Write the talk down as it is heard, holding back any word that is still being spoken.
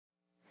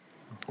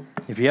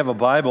If you have a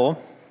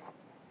Bible,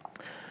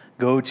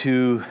 go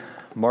to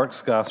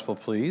Mark's Gospel,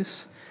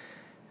 please.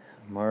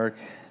 Mark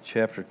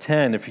chapter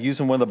 10. If you're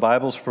using one of the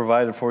Bibles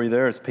provided for you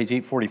there, it's page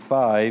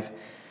 845.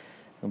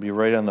 It'll be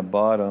right on the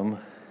bottom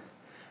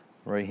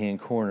right-hand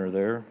corner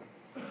there.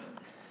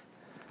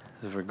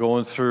 As we're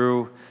going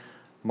through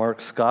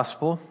Mark's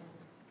Gospel,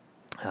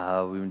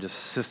 we've been just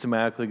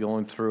systematically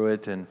going through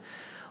it and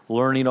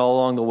learning all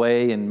along the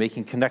way and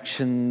making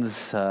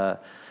connections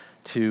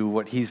to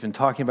what he's been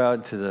talking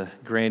about, to the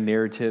grand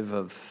narrative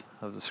of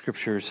the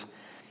Scriptures.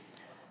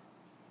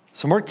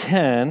 So Mark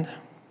 10,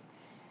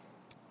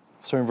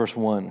 starting in verse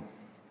 1.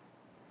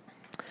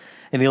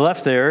 And he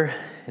left there,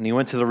 and he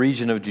went to the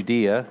region of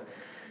Judea,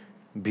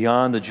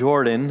 beyond the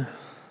Jordan,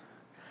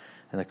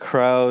 and the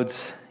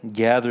crowds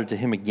gathered to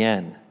him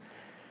again.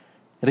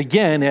 And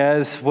again,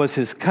 as was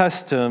his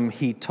custom,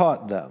 he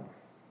taught them.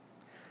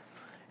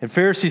 And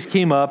Pharisees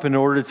came up in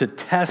order to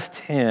test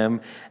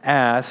him,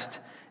 asked,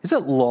 "Is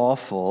it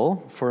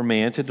lawful for a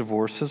man to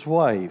divorce his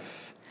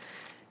wife?"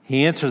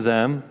 He answered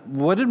them,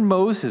 "What did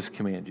Moses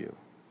command you?"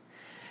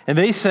 And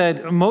they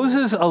said,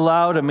 "Moses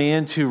allowed a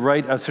man to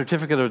write a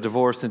certificate of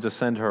divorce and to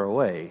send her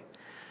away."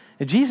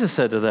 And Jesus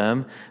said to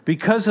them,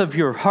 "Because of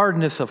your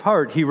hardness of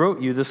heart, he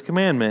wrote you this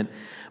commandment.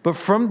 But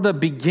from the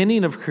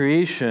beginning of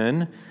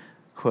creation,"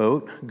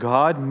 quote,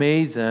 "God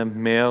made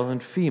them male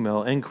and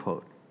female," end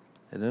quote.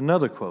 And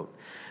another quote,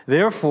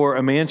 "Therefore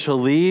a man shall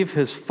leave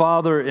his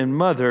father and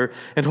mother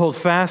and hold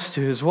fast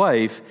to his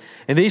wife,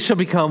 and they shall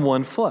become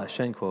one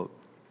flesh," end quote.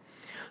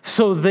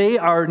 So they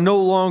are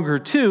no longer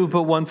two,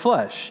 but one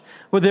flesh.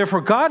 Well, therefore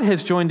God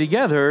has joined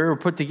together, or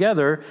put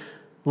together,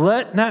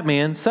 let not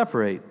man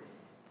separate.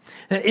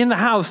 In the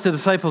house, the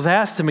disciples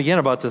asked him again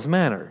about this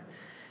matter.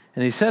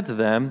 And he said to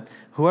them,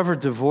 "Whoever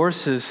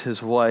divorces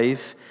his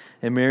wife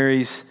and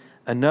marries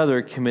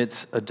another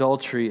commits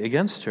adultery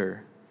against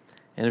her.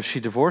 And if she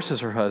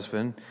divorces her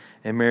husband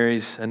and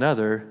marries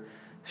another,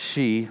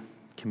 she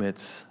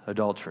commits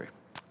adultery."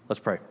 Let's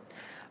pray.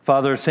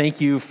 Father, thank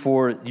you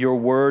for your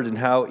word and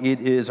how it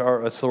is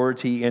our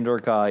authority and our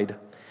guide.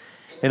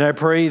 And I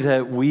pray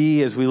that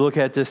we, as we look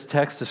at this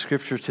text of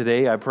Scripture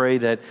today, I pray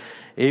that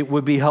it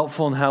would be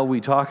helpful in how we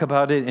talk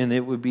about it, and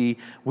we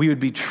would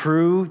be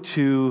true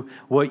to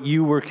what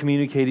you were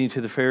communicating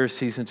to the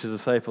Pharisees and to the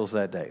disciples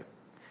that day.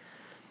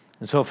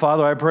 And so,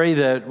 Father, I pray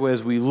that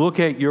as we look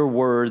at your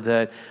word,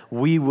 that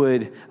we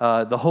would,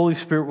 the Holy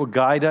Spirit would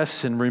guide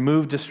us and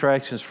remove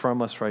distractions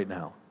from us right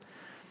now.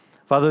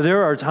 Father,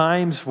 there are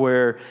times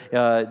where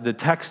the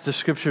text of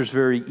Scripture is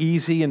very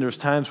easy, and there's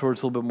times where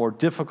it's a little bit more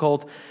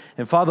difficult.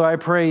 And Father, I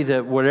pray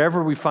that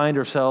whatever we find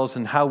ourselves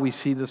and how we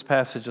see this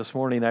passage this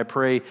morning, I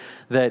pray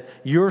that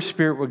your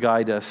Spirit would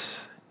guide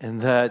us,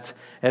 and that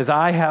as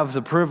I have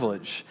the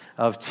privilege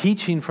of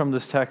teaching from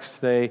this text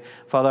today,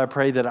 Father, I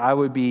pray that I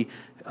would be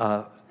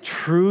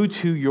true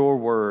to your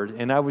word,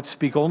 and I would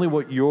speak only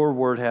what your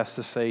word has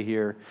to say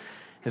here.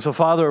 And so,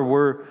 Father,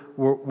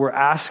 we're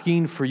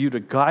asking for you to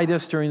guide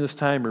us during this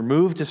time,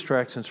 remove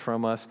distractions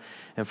from us,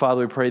 and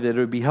Father, we pray that it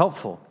would be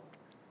helpful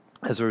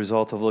as a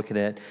result of looking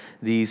at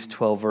these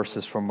 12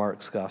 verses from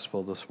Mark's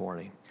Gospel this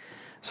morning.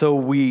 So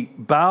we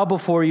bow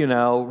before you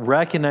now,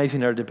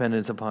 recognizing our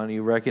dependence upon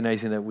you,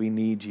 recognizing that we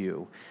need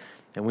you.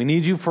 And we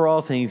need you for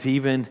all things,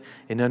 even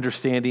in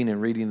understanding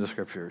and reading the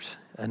Scriptures.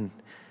 And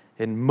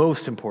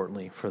most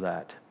importantly for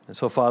that. And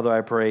so, Father,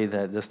 I pray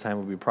that this time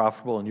will be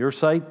profitable in your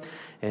sight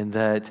and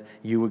that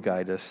you would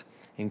guide us.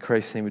 In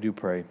Christ's name we do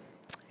pray.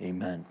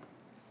 Amen.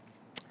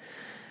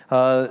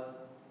 I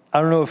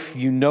don't know if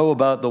you know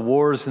about the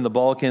wars in the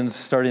Balkans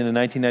starting in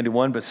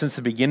 1991, but since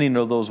the beginning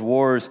of those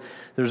wars,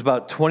 there's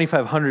about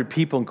 2,500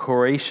 people in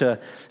Croatia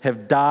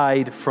have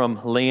died from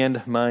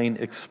landmine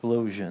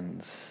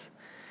explosions.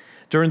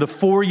 During the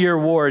 4-year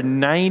war,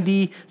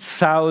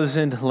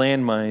 90,000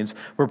 landmines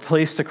were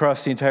placed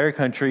across the entire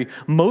country,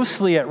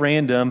 mostly at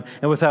random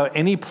and without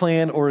any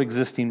plan or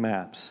existing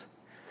maps.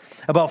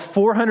 About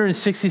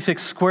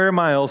 466 square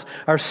miles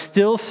are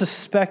still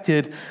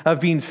suspected of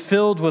being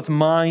filled with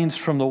mines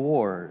from the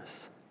wars.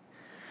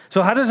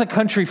 So how does a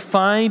country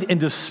find and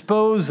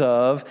dispose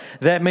of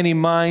that many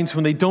mines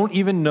when they don't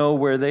even know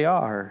where they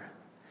are?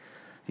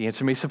 The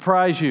answer may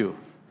surprise you.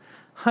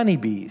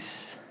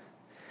 Honeybees.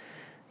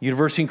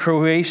 University in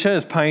Croatia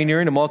is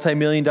pioneering a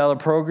multi-million-dollar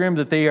program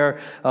that they are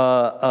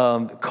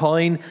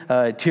calling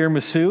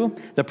Tiramisu.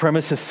 The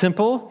premise is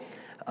simple.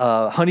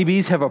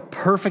 Honeybees have a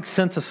perfect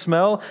sense of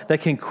smell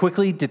that can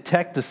quickly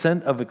detect the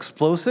scent of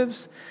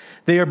explosives.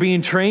 They are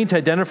being trained to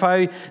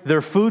identify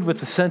their food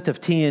with the scent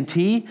of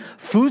TNT.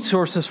 Food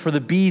sources for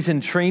the bees in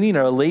training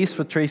are laced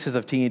with traces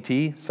of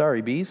TNT.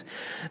 Sorry, bees.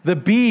 The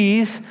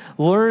bees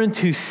learn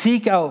to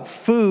seek out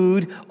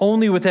food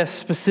only with that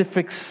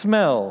specific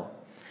smell.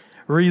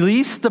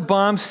 Release the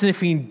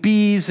bomb-sniffing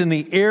bees in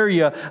the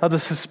area of the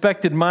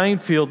suspected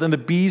minefield, and the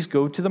bees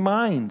go to the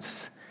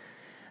mines.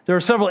 There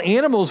are several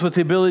animals with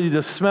the ability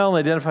to smell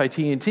and identify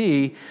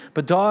TNT,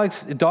 but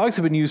dogs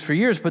have been used for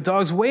years, but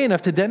dogs weigh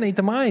enough to detonate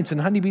the mines,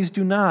 and honeybees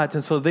do not,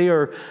 and so they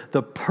are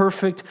the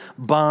perfect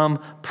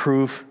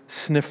bomb-proof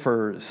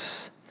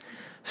sniffers.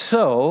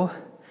 So,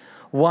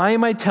 why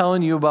am I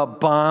telling you about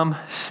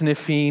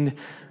bomb-sniffing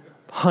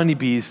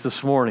honeybees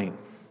this morning?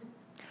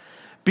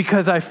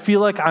 Because I feel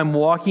like I'm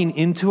walking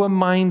into a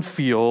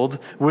minefield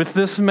with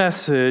this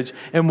message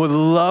and would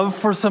love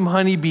for some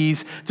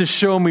honeybees to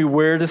show me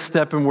where to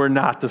step and where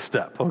not to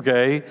step,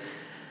 okay?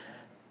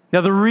 Now,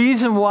 the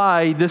reason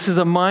why this is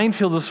a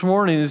minefield this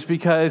morning is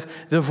because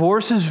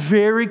divorce is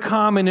very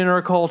common in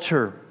our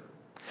culture.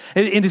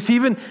 And it's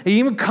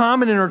even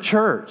common in our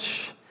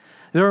church.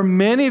 There are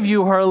many of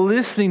you who are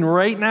listening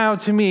right now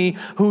to me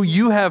who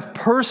you have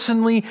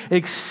personally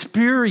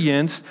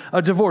experienced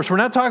a divorce. We're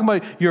not talking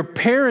about your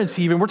parents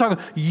even. We're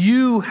talking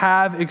you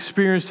have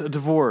experienced a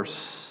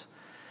divorce.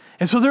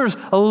 And so there's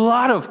a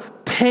lot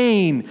of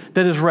pain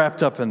that is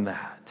wrapped up in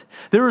that.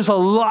 There is a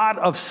lot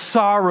of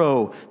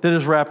sorrow that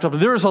is wrapped up.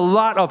 There is a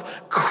lot of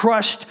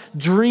crushed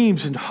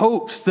dreams and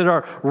hopes that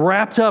are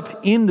wrapped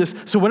up in this.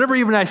 So whenever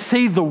even I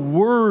say the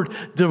word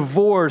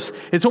divorce,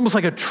 it's almost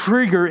like a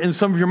trigger in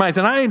some of your minds.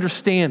 And I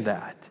understand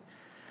that.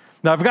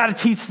 Now, I've got to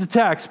teach the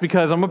text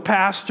because I'm a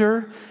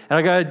pastor, and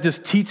I got to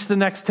just teach the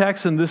next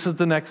text, and this is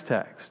the next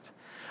text.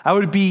 I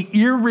would be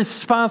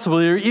irresponsible.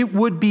 It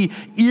would be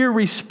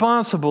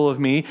irresponsible of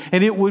me,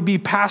 and it would be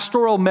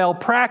pastoral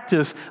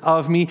malpractice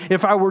of me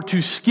if I were to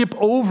skip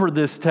over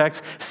this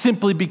text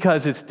simply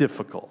because it's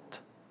difficult.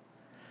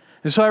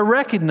 And so I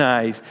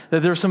recognize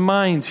that there's some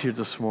minds here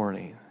this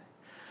morning.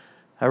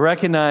 I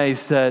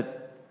recognize that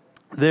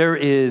there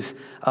is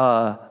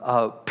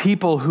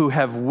people who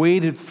have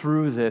waded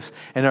through this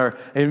and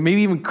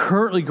maybe even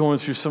currently going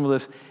through some of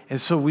this. And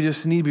so we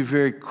just need to be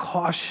very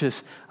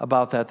cautious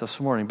about that this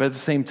morning. But at the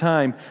same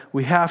time,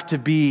 we have to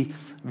be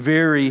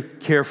very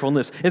careful in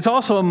this. It's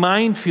also a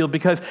minefield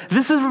because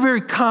this is a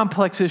very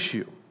complex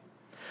issue.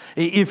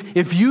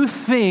 If you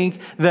think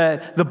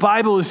that the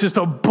Bible is just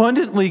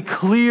abundantly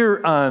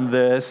clear on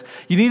this,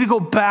 you need to go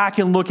back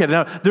and look at it.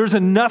 Now, there's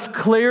enough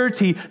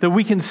clarity that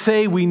we can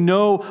say we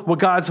know what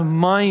God's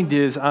mind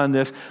is on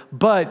this,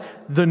 but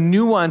the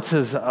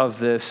nuances of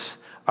this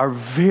are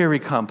very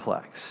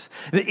complex.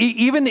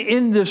 Even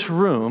in this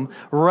room,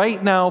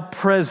 right now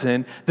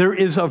present, there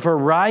is a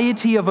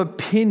variety of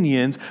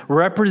opinions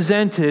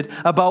represented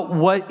about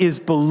what is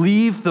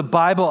believed the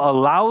Bible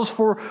allows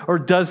for or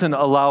doesn't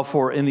allow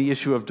for in the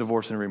issue of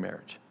divorce and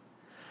remarriage.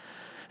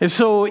 And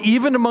so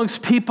even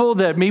amongst people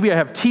that maybe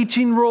have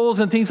teaching roles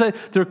and things like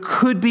that, there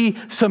could be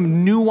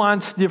some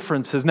nuanced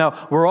differences.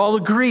 Now, we're all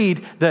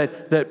agreed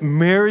that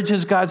marriage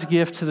is God's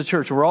gift to the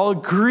church. We're all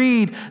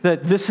agreed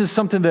that this is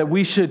something that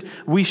we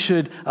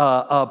should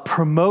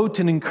promote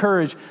and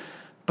encourage.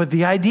 But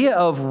the idea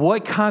of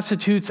what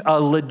constitutes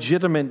a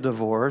legitimate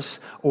divorce,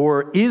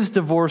 or is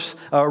divorce,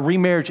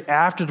 remarriage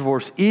after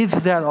divorce, is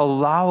that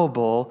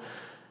allowable?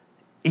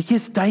 It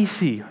gets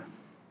dicey.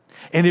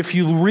 And if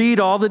you read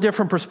all the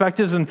different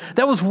perspectives, and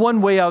that was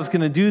one way I was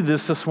going to do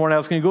this morning, I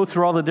was going to go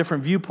through all the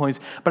different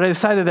viewpoints, but I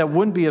decided that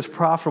wouldn't be as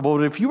profitable.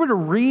 But if you were to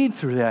read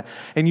through that,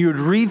 and you would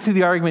read through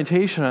the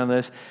argumentation on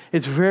this,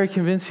 it's very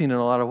convincing in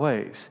a lot of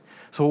ways.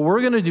 So what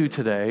we're going to do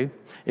today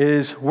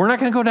is we're not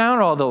going to go down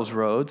all those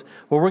roads.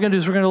 What we're going to do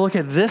is we're going to look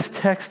at this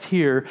text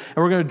here, and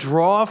we're going to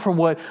draw from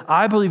what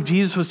I believe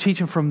Jesus was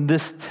teaching from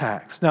this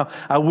text. Now,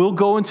 I will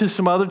go into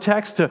some other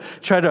texts to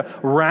try to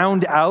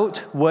round out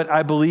what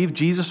I believe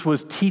Jesus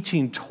was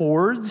teaching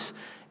towards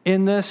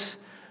in this,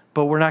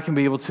 but we're not going to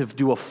be able to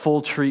do a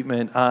full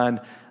treatment on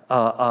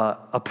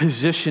a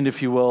position,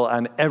 if you will,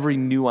 on every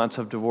nuance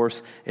of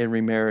divorce and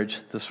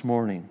remarriage this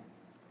morning.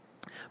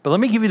 But let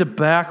me give you the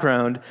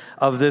background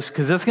of this,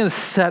 because that's going to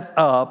set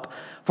up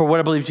for what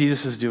I believe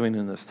Jesus is doing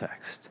in this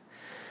text.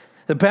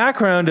 The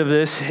background of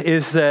this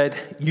is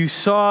that you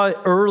saw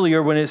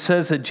earlier when it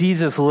says that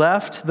Jesus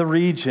left the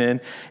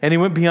region and he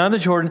went beyond the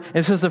Jordan. And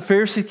it says the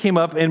Pharisees came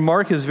up, and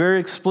Mark is very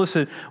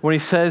explicit when he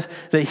says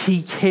that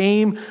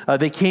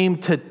they came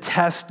to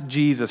test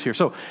Jesus here.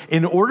 So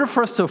in order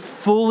for us to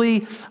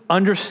fully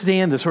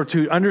understand this, or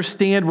to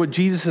understand what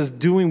Jesus is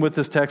doing with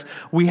this text,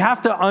 we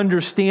have to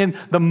understand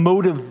the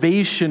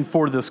motivation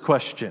for this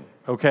question.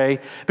 Okay?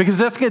 Because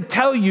that's going to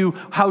tell you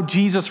how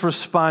Jesus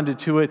responded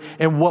to it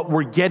and what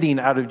we're getting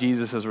out of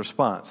Jesus'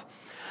 response.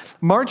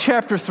 Mark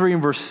chapter 3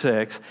 and verse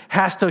 6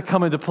 has to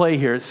come into play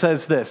here. It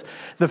says this: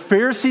 the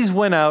Pharisees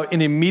went out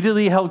and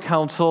immediately held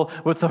counsel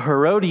with the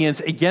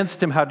Herodians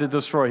against him how to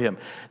destroy him.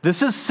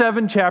 This is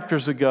 7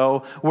 chapters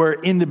ago, where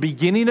in the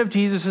beginning of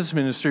Jesus'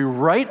 ministry,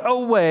 right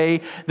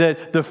away,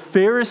 that the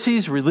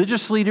Pharisees,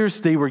 religious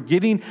leaders, they were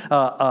getting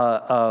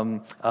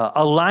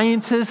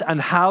alliances on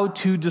how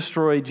to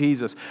destroy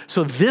Jesus.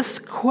 So this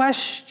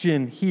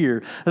question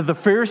here that the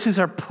Pharisees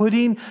are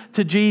putting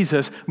to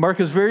Jesus, Mark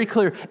is very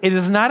clear. It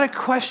is not a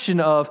question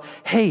of,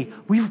 hey,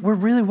 we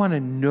really want to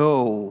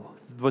know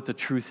what the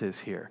truth is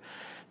here.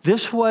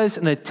 This was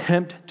an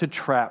attempt to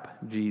trap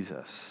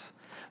Jesus.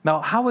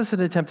 Now, how was it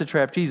an attempt to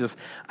trap Jesus?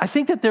 I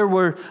think that there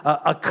were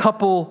a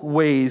couple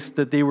ways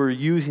that they were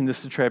using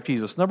this to trap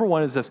Jesus. Number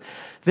one is this: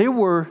 there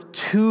were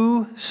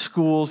 2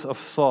 schools of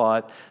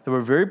thought that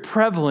were very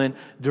prevalent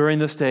during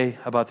this day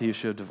about the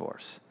issue of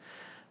divorce.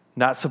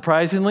 Not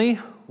surprisingly,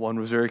 One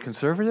was very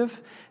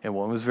conservative, and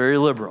one was very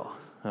liberal,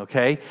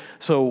 okay?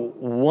 So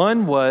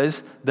one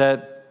was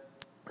that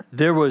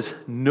there was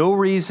no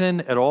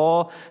reason at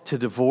all to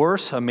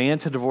divorce, a man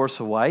to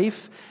divorce a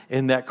wife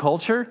in that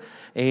culture,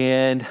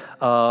 and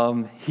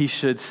he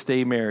should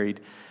stay married.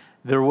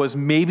 There was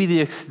maybe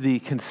the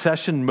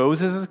concession,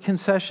 Moses'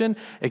 concession,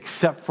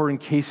 except for in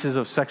cases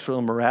of sexual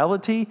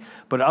immorality,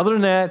 but other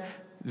than that,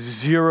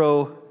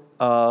 zero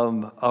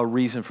a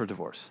reason for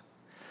divorce.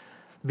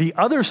 The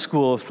other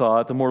school of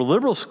thought, the more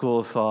liberal school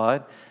of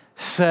thought,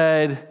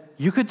 said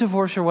you could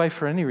divorce your wife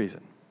for any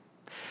reason.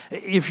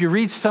 If you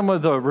read some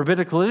of the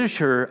rabbinic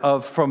literature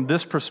from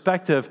this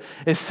perspective,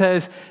 it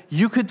says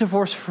you could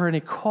divorce for any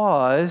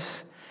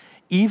cause,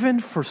 even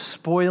for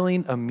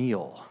spoiling a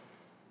meal.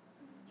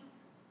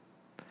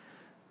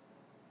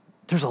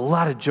 There's a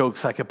lot of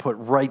jokes I could put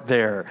right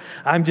there.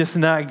 I'm just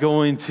not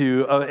going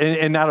to,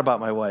 and not about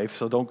my wife,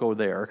 so don't go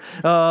there.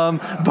 But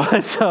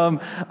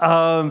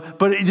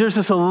there's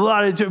just a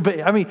lot of jokes.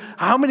 But I mean,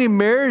 how many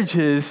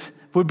marriages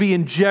would be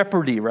in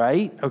jeopardy,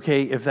 right?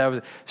 Okay, if that was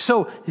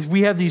so.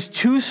 We have these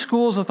two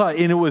schools of thought,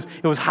 and it was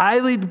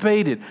highly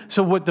debated.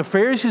 So what the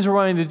Pharisees were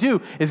wanting to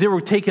do is they were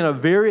taking a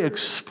very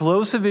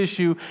explosive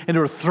issue and they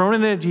were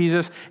throwing it at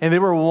Jesus, and they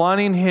were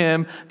wanting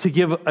him to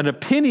give an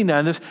opinion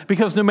on this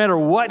because no matter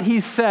what he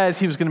says,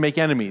 he was going to make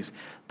enemies.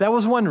 That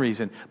was one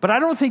reason, but I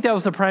don't think that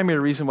was the primary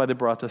reason why they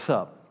brought this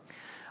up.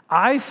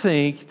 I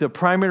think the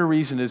primary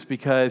reason is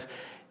because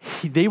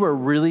they were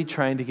really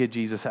trying to get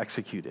Jesus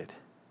executed.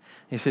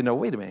 He said, no,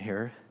 wait a minute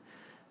here.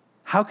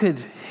 How could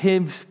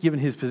him, given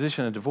his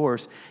position on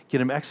divorce, get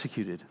him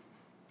executed?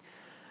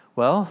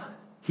 Well,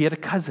 he had a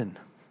cousin.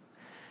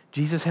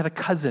 Jesus had a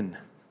cousin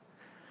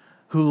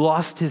who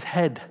lost his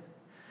head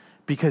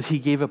because he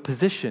gave a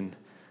position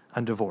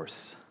on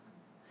divorce.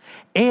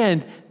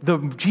 And the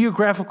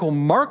geographical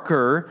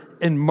marker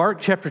in Mark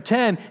chapter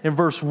 10 and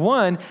verse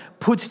 1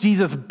 puts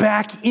Jesus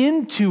back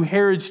into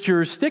Herod's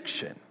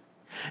jurisdiction.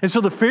 And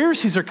so the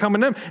Pharisees are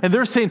coming in and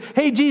they're saying,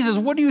 hey, Jesus,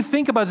 what do you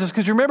think about this?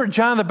 Because you remember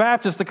John the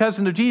Baptist, the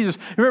cousin of Jesus.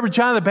 Remember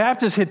John the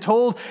Baptist had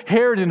told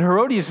Herod and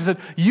Herodias, he said,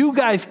 you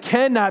guys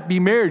cannot be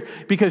married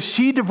because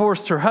she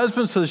divorced her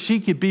husband so that she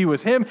could be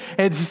with him.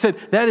 And he said,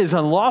 that is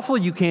unlawful.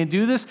 You can't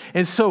do this.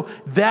 And so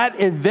that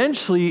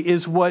eventually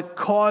is what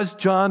caused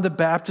John the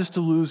Baptist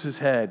to lose his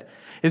head.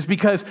 Is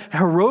because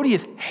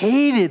Herodias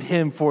hated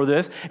him for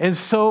this. And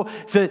so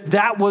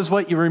that was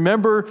what you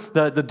remember,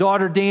 the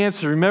daughter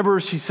dance. Remember,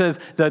 she says,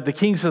 that the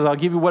king says, I'll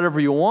give you whatever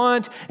you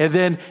want. And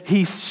then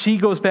she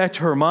goes back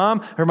to her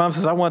mom. Her mom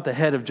says, I want the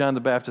head of John the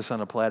Baptist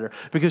on a platter.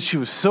 Because she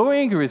was so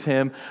angry with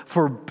him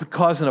for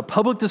causing a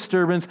public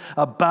disturbance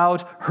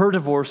about her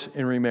divorce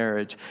and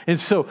remarriage. And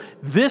so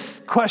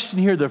this question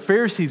here, the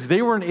Pharisees,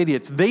 they weren't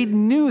idiots. They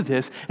knew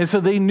this. And so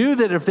they knew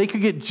that if they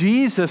could get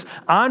Jesus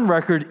on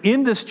record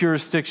in this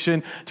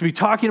jurisdiction, to be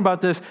talking about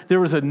this, there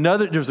was a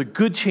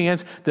good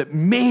chance that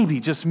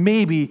maybe, just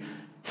maybe,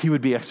 he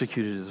would be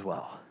executed as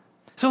well.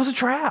 So it was a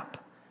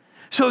trap.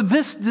 So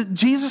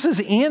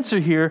Jesus' answer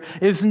here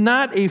is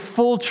not a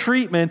full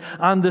treatment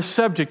on the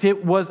subject.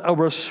 It was a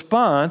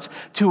response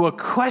to a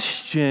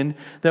question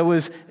that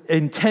was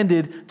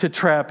intended to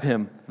trap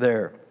him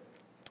there.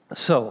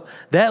 So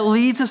that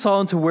leads us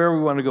all into where we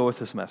want to go with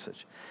this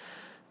message.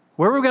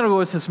 Where we're going to go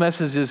with this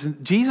message is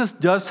Jesus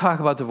does talk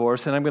about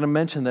divorce, and I'm going to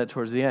mention that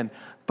towards the end.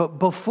 But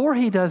before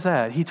he does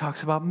that, he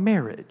talks about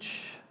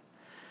marriage.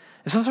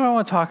 And so that's what I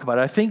want to talk about.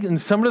 I think in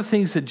some of the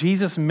things that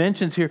Jesus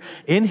mentions here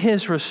in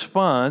his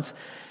response,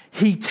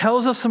 he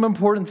tells us some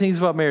important things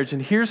about marriage.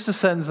 And here's the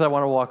sentence that I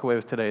want to walk away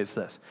with today is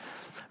this.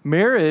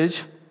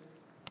 Marriage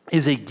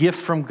is a gift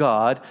from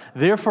God.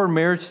 Therefore,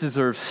 marriage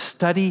deserves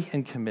study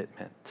and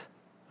commitment.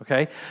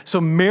 Okay?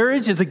 So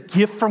marriage is a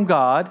gift from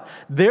God.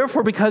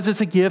 Therefore, because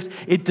it's a gift,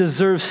 it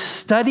deserves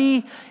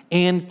study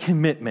and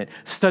commitment.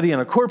 Study on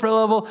a corporate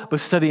level, but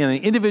study on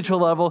an individual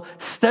level.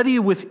 Study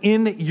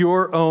within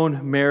your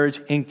own marriage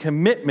and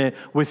commitment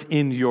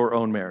within your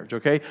own marriage,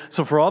 okay?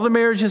 So for all the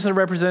marriages that are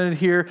represented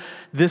here,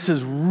 this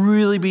is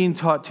really being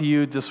taught to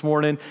you this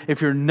morning. If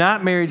you're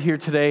not married here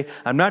today,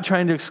 I'm not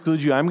trying to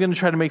exclude you. I'm going to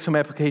try to make some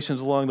applications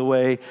along the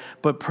way,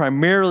 but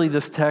primarily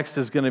this text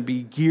is going to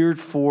be geared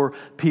for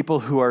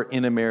people who are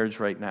in a marriage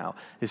right now.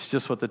 It's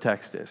just what the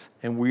text is,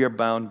 and we are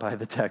bound by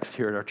the text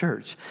here at our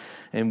church.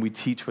 And we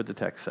teach what the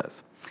text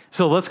says.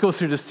 So let's go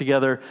through this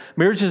together.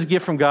 Marriage is a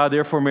gift from God,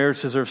 therefore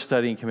marriage deserves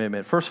study and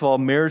commitment. First of all,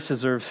 marriage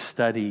deserves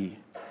study.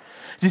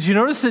 Did you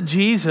notice that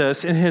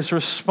Jesus, in his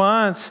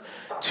response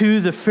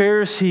to the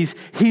Pharisees,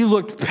 he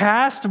looked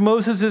past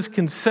Moses'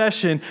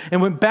 concession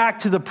and went back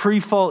to the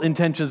pre-fall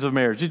intentions of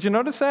marriage? Did you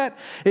notice that?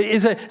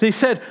 They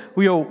said,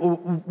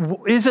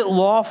 is it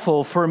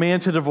lawful for a man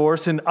to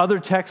divorce? In other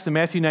texts in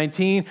Matthew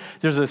 19,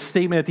 there's a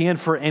statement at the end,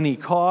 for any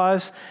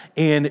cause,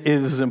 and it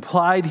is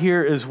implied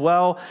here as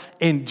well.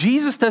 And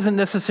Jesus doesn't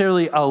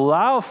necessarily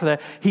allow for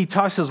that. He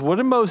says, what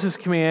did Moses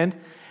command?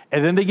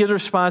 And then they give a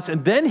response.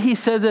 And then he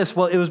says this,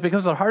 well, it was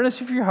because of the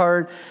hardness of your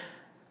heart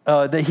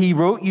that he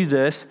wrote you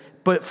this.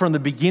 But from the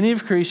beginning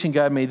of creation,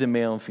 God made them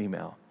male and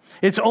female.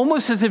 It's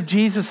almost as if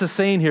Jesus is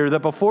saying here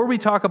that before we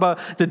talk about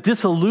the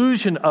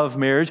dissolution of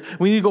marriage,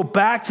 we need to go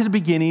back to the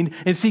beginning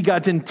and see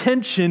God's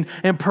intention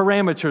and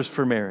parameters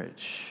for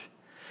marriage.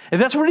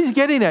 And that's what he's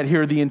getting at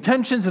here, the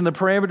intentions and the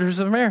parameters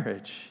of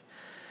marriage.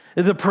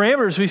 The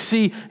parameters we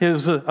see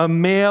is a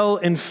male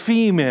and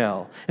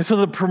female. And so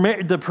the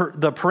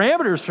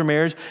parameters for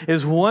marriage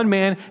is one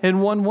man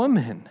and one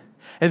woman.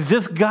 And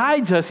this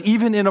guides us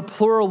even in a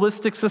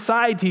pluralistic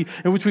society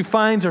in which we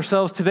find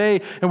ourselves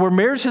today and where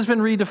marriage has been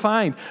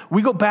redefined.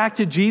 We go back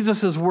to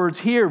Jesus'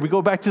 words here. We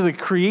go back to the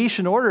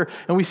creation order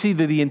and we see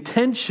that the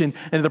intention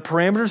and the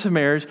parameters of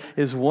marriage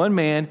is one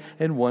man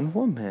and one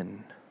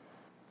woman.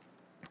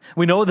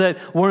 We know that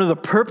one of the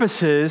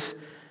purposes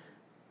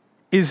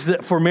is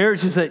that for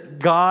marriage is that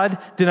God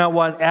did not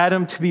want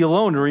Adam to be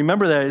alone. And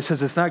remember that it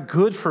says it's not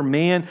good for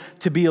man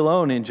to be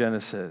alone in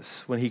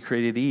Genesis when he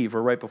created Eve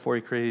or right before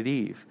he created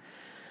Eve.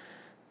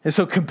 And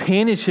so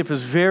companionship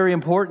is very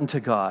important to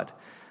God.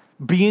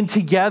 Being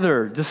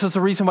together. This is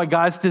the reason why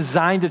God's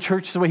designed the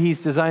church the way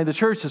he's designed the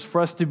church, is for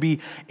us to be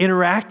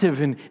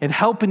interactive and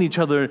helping each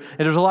other. And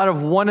there's a lot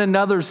of one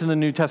another's in the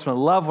New Testament.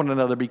 Love one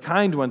another, be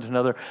kind to one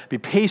another, be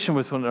patient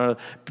with one another,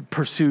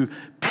 pursue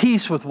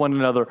peace with one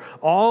another.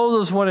 All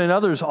those one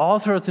another's all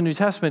throughout the New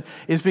Testament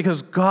is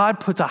because God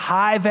puts a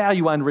high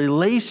value on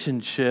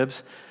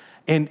relationships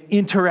and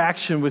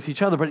interaction with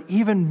each other. But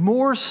even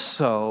more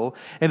so,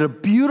 and a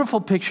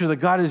beautiful picture that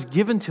God has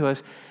given to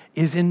us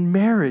is in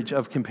marriage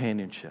of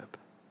companionship.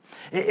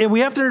 And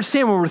we have to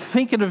understand when we're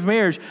thinking of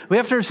marriage, we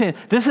have to understand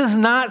this is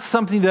not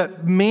something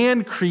that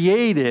man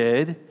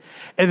created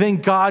and then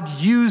God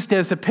used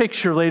as a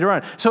picture later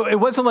on. So it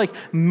wasn't like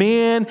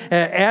man,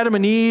 Adam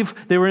and Eve,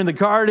 they were in the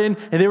garden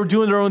and they were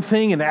doing their own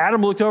thing and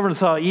Adam looked over and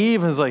saw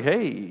Eve and was like,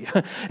 hey.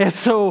 And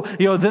so,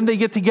 then they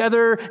get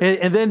together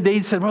and then they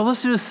said, well,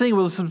 let's do this thing.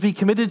 Let's be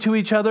committed to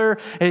each other.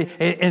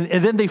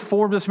 And then they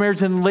formed this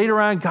marriage. And later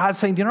on, God's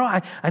saying,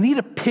 I need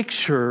a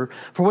picture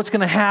for what's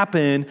going to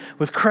happen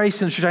with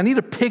Christ in the church. I need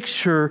a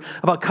picture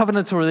about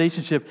covenantal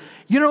relationship.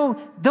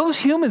 Those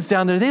humans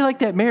down there, they like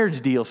that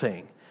marriage deal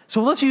thing.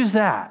 So let's use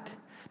that.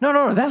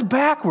 No, that's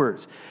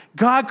backwards.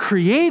 God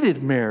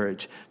created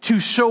marriage to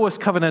show us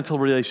covenantal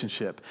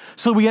relationship.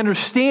 So we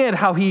understand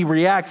how he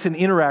reacts and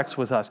interacts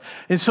with us.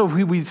 And so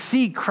we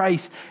see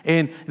Christ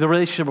and the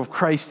relationship of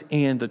Christ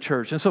and the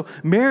church. And so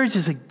marriage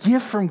is a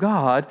gift from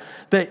God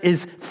that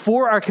is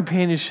for our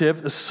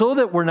companionship so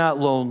that we're not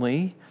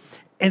lonely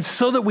and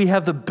so that we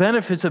have the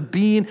benefits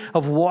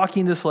of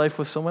walking this life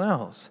with someone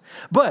else.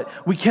 But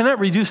we cannot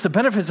reduce the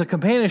benefits of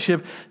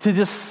companionship to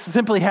just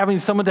simply having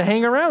someone to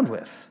hang around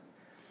with.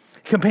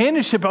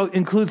 Companionship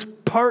includes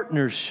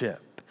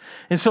partnership.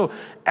 And so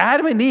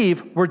Adam and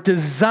Eve were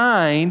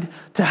designed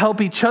to help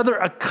each other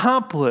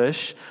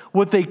accomplish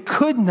what they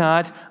could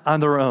not on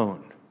their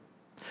own.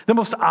 The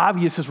most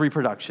obvious is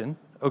reproduction,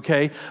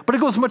 okay? But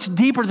it goes much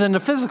deeper than the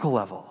physical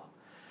level.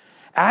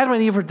 Adam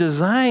and Eve were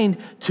designed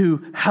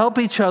to help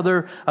each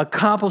other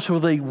accomplish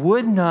what they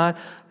would not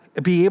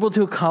be able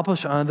to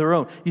accomplish on their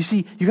own. You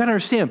see, you got to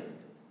understand,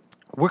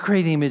 we're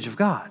creating the image of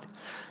God.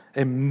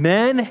 And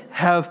men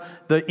have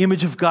the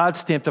image of God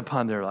stamped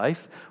upon their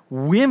life.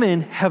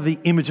 Women have the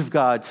image of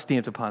God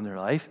stamped upon their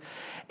life.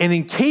 And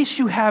in case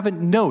you haven't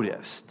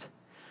noticed,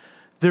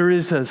 there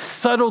is a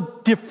subtle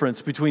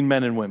difference between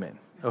men and women,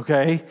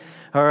 okay?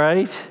 All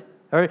right?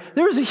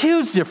 There's a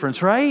huge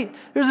difference, right?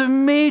 There's a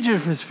major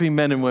difference between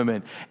men and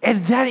women.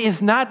 And that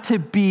is not to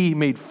be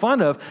made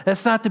fun of.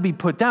 That's not to be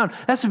put down.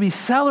 That's to be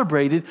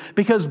celebrated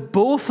because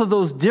both of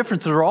those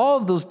differences, or all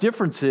of those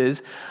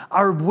differences,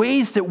 are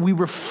ways that we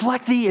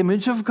reflect the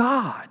image of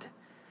God.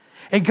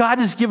 And God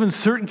has given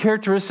certain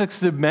characteristics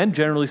to men,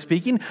 generally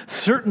speaking,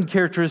 certain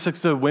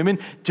characteristics to women,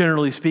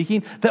 generally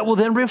speaking, that will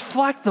then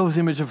reflect those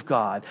image of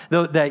God,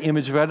 that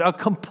image of God, a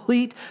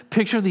complete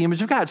picture of the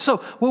image of God. So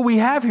what we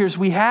have here is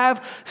we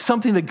have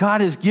something that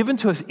God has given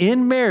to us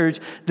in marriage,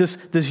 this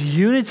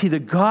unity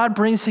that God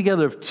brings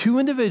together of two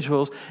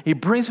individuals. He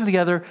brings them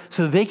together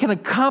so that they can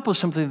accomplish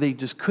something they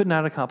just could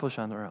not accomplish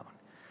on their own.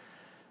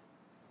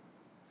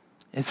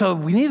 And so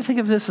we need to think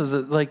of this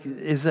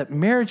as that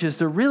marriages,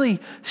 they're really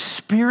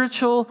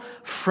spiritual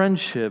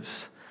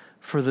friendships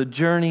for the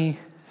journey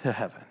to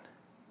heaven.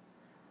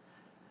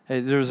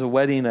 There was a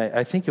wedding,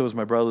 I think it was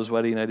my brother's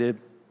wedding I did,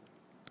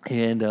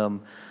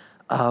 and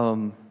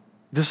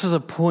this is a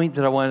point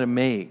that I wanted to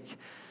make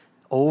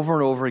over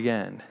and over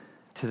again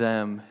to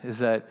them, is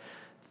that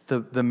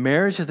the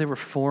marriage that they were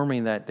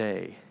forming that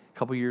day, a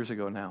couple years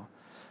ago now,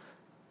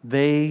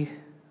 they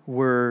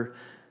were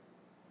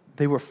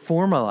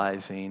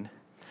formalizing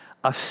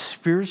a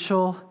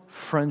spiritual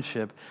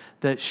friendship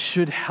that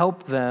should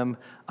help them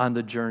on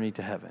the journey to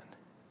heaven.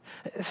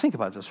 Think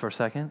about this for a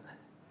second.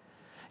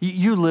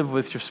 You live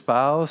with your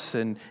spouse,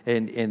 and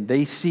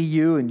they see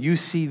you, and you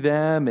see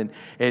them,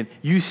 and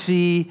you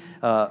see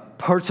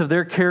parts of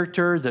their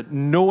character that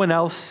no one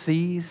else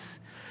sees.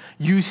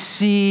 You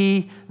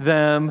see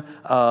them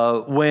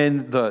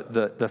when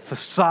the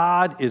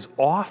facade is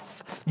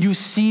off. You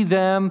see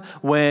them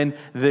when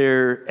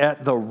they're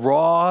at the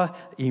raw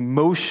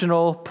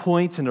emotional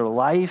point in their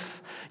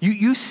life.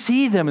 You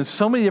see them in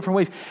so many different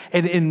ways.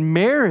 And in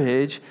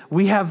marriage,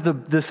 we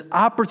have this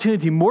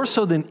opportunity, more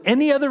so than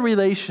any other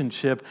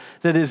relationship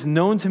that is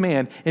known to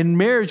man. In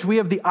marriage, we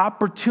have the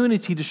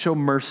opportunity to show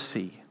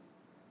mercy.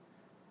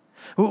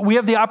 We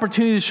have the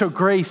opportunity to show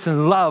grace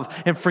and love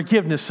and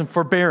forgiveness and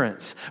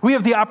forbearance. We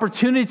have the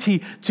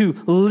opportunity to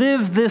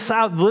live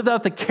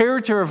out the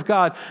character of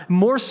God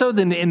more so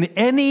than in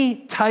any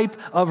type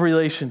of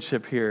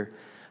relationship here.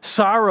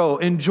 Sorrow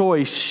and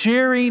joy,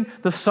 sharing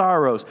the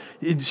sorrows,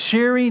 and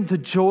sharing the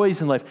joys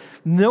in life.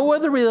 No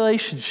other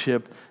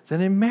relationship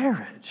than in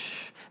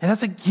marriage. And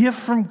that's a gift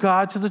from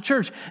God to the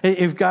church,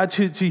 if God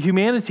to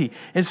humanity.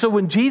 And so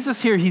when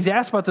Jesus here, he's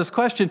asked about this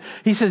question,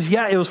 he says,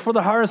 yeah, it was for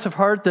the hardness of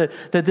heart that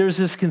there's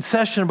this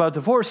concession about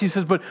divorce. He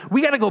says, but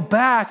we got to go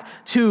back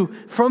to,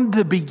 from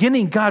the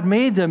beginning, God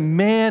made them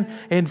man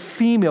and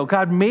female.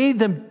 God made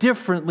them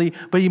differently,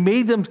 but he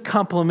made them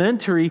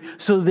complementary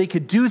so that they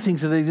could do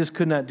things that they just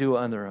could not do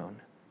on their own.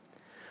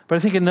 But I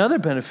think another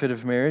benefit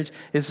of marriage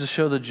is to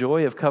show the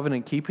joy of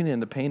covenant keeping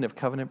and the pain of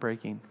covenant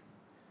breaking.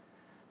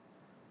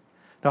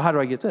 Now, how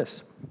do I get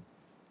this?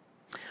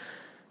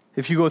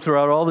 If you go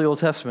throughout all the Old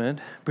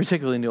Testament,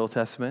 particularly in the Old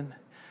Testament,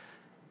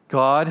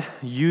 God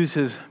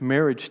uses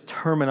marriage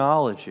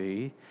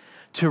terminology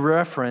to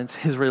reference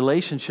his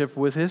relationship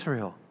with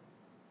Israel.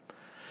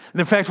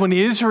 And in fact, when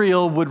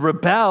Israel would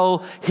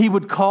rebel, he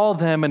would call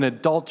them an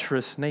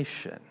adulterous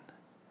nation.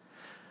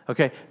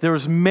 Okay, there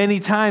was many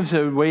times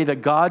a way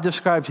that God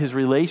described his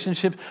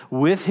relationship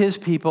with his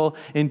people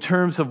in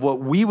terms of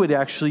what we would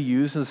actually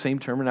use in the same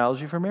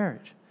terminology for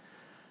marriage.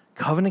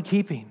 Covenant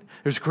keeping.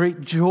 There's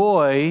great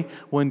joy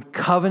when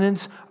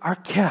covenants are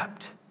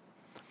kept.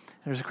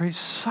 There's great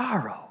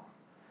sorrow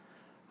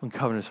when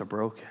covenants are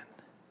broken.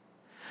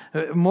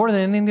 More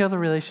than any other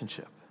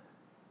relationship.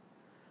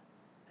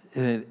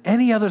 In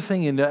any other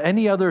thing, in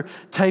any other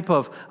type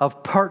of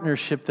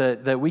partnership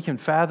that we can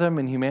fathom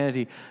in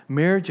humanity,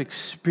 marriage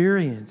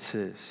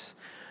experiences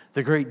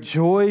the great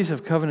joys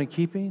of covenant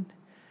keeping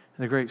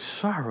and the great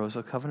sorrows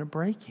of covenant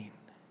breaking.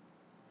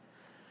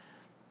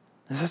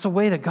 And that's a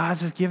way that God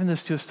has given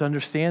this to us to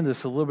understand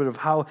this, a little bit of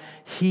how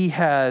he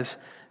has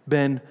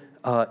been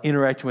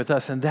interacting with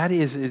us. And that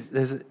is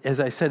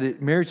as I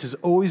said, marriage has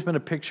always been a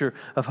picture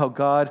of how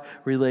God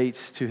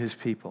relates to his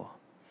people.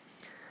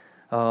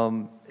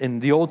 In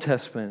the Old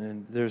Testament,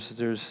 and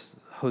there's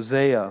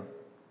Hosea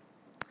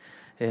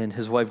and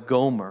his wife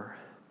Gomer.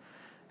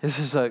 This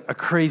is a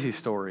crazy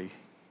story.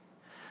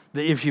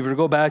 If you were to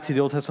go back to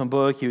the Old Testament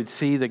book, you would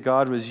see that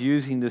God was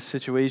using this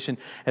situation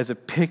as a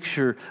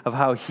picture of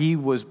how he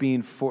was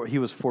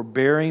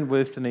forbearing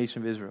with the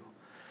nation of Israel.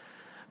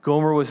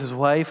 Gomer was his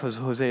wife, was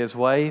Hosea's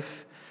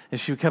wife, and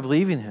she kept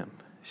leaving him.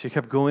 She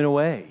kept going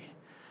away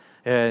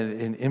and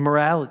in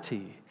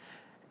immorality.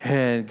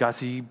 And God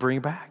said, you bring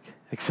her back,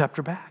 accept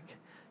her back,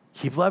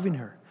 keep loving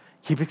her,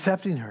 keep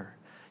accepting her.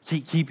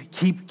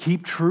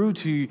 Keep true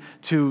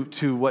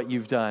to what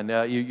you've done,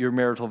 your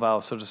marital vow,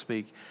 so to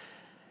speak.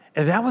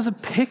 And that was a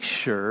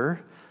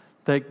picture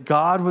that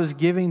God was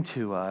giving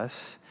to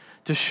us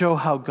to show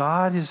how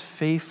God is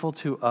faithful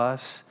to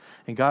us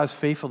and God is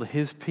faithful to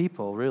his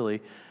people,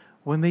 really,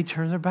 when they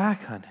turn their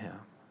back on him.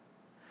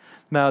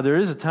 Now, there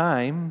is a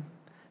time,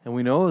 and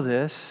we know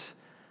this,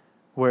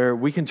 where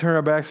we can turn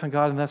our backs on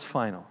God and that's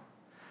final.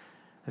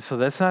 And so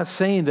that's not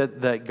saying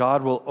that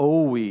God will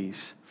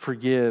always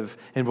forgive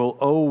and will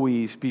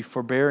always be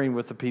forbearing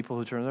with the people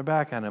who turn their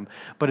back on him.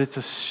 But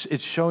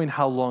it's showing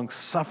how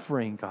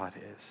long-suffering God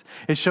is.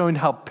 It's showing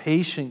how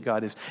patient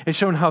God is. It's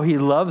showing how he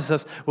loves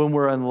us when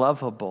we're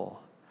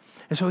unlovable.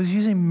 And so he's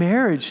using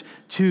marriage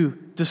to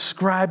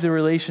describe the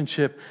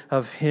relationship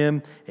of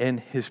him and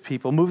his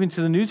people. Moving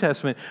to the New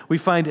Testament, we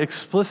find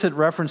explicit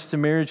reference to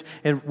marriage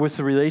and with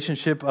the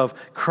relationship of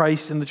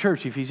Christ and the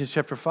church. Ephesians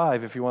chapter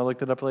 5, if you want to look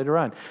that up later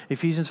on.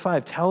 Ephesians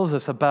 5 tells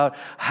us about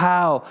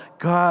how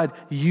God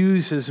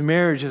uses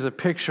marriage as a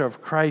picture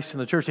of Christ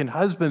and the church. And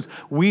husbands,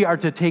 we are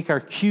to take our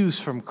cues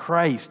from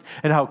Christ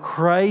and how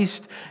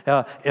Christ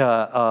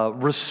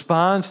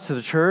responds to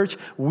the church.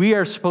 We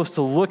are supposed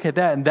to look at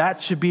that, and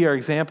that should be our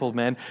example,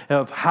 man,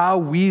 of how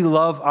we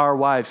love our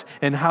wives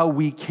and how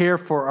we care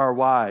for our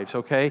wives,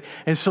 okay?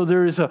 And so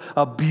there is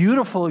a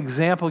beautiful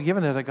example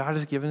given that God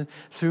has given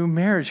through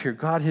marriage here.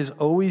 God has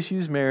always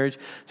used marriage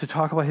to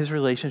talk about his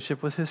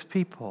relationship with his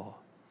people.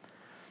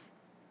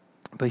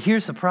 But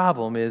here's the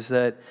problem, is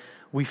that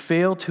we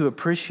fail to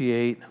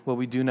appreciate what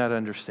we do not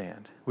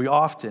understand. We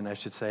often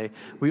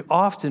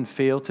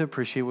fail to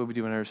appreciate what we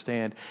do not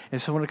understand.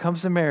 And so when it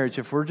comes to marriage,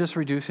 if we're just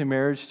reducing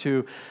marriage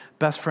to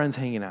best friends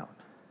hanging out,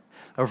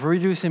 or if we're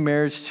reducing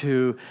marriage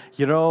to,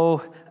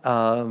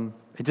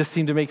 it just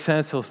seemed to make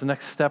sense, so it's the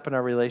next step in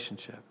our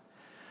relationship,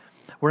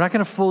 we're not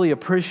going to fully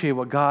appreciate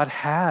what God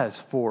has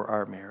for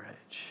our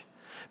marriage.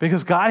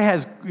 Because God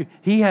has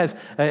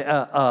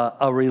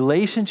a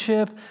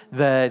relationship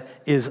that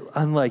is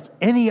unlike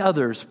any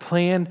others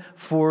planned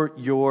for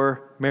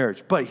your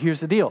marriage. But here's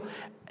the deal.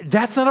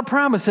 That's not a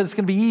promise that it's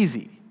going to be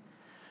easy.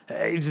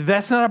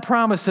 That's not a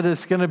promise that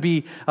it's going to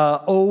be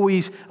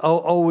always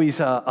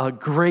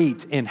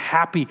great and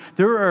happy.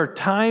 There are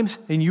times,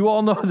 and you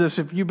all know this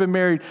if you've been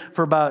married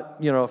for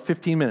about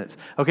 15 minutes.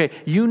 Okay,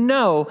 you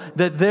know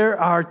that there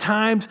are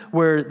times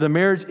where the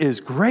marriage is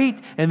great,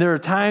 and there are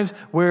times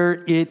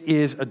where it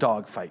is a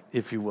dogfight,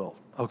 if you will.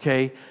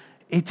 Okay,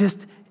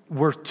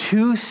 we're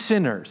two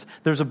sinners.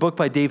 There's a book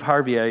by Dave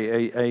Harvey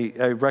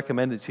I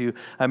recommend it to you.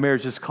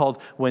 Marriage is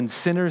called "When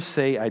Sinners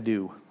Say I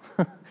Do."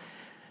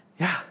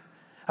 Yeah.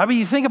 I mean,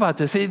 you think about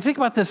this,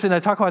 and I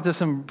talk about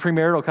this in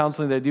premarital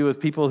counseling that I do with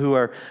people who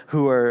are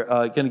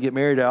going to get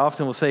married. I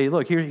often will say,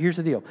 look, here's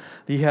the deal.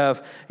 You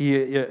have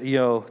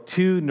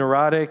two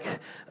neurotic,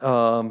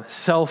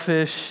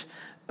 selfish,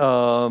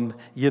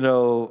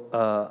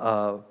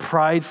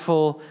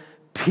 prideful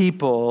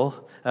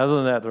people. Other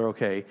than that, they're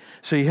okay.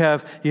 So you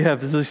have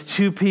these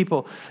two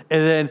people,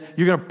 and then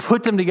you're going to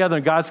put them together,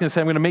 and God's going to say,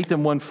 I'm going to make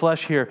them one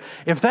flesh here.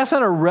 If that's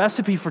not a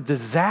recipe for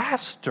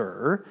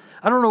disaster,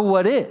 I don't know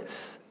what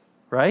is.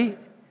 Right?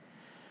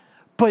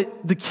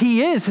 But the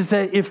key is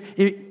that if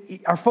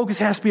our focus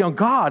has to be on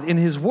God and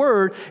His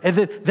Word, and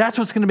that's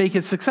what's going to make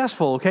it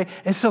successful, okay?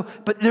 And so,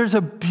 but there's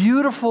a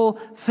beautiful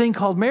thing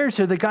called marriage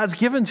here that God's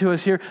given to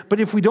us here, but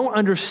if we don't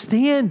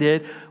understand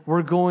it,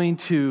 we're going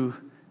to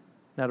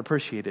not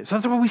appreciate it. So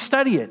that's why we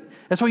study it.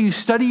 That's why you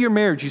study your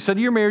marriage. You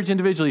study your marriage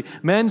individually.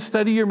 Men,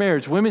 study your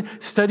marriage. Women,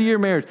 study your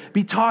marriage.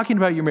 Be talking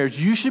about your marriage.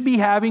 You should be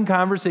having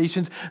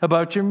conversations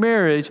about your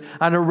marriage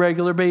on a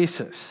regular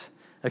basis.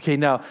 Okay,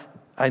 now,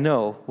 I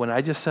know when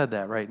I just said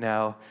that right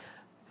now,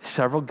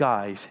 several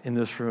guys in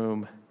this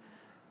room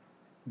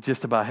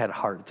just about had a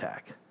heart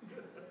attack.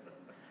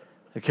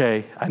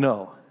 Okay, I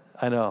know.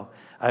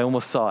 I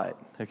almost saw it,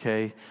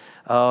 okay?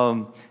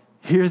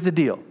 Here's the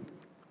deal.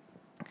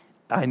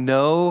 I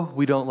know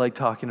we don't like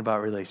talking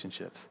about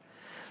relationships.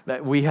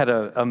 We had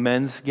a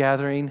men's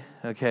gathering,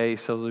 okay?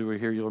 So those of you who were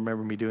here, you'll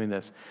remember me doing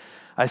this.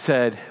 I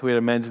said, we had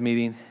a men's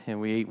meeting,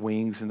 and we ate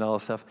wings and all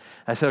that stuff.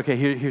 I said, okay,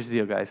 here's the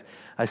deal, guys.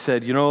 I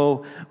said, we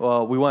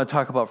want to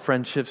talk about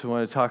friendships. We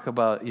want to talk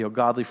about,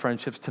 godly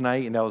friendships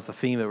tonight, and that was the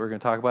theme that we're going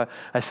to talk about.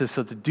 I said,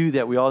 so to do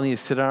that, we all need to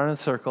sit down in a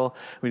circle.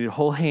 We need to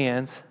hold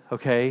hands,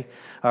 okay?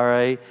 All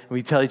right? And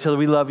we tell each other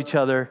we love each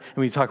other, and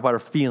we talk about our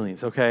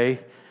feelings,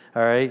 okay?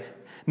 All right?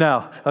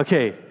 Now,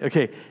 okay,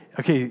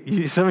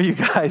 some of you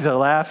guys are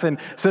laughing.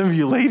 Some of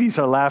you ladies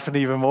are laughing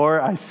even more.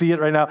 I see it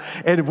right now.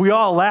 And we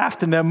all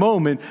laughed in that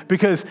moment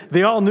because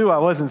they all knew I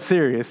wasn't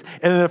serious.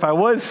 And if I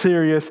was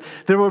serious,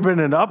 there would have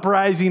been an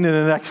uprising and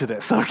an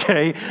exodus,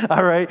 okay?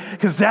 All right?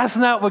 Because that's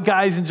not what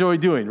guys enjoy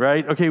doing,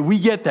 right? Okay, we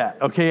get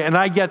that, okay? And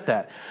I get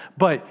that.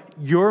 But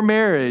your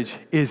marriage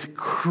is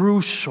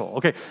crucial,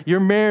 okay? Your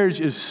marriage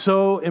is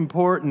so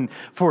important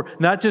for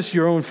not just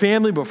your own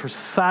family, but for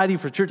society,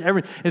 for church,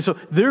 everything. And so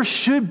there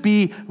should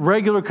be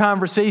regular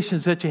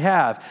conversations that you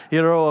have,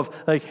 of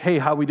like, hey,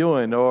 how we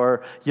doing?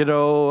 Or,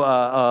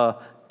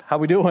 how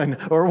we doing?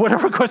 Or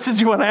whatever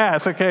questions you want to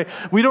ask, okay?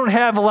 We don't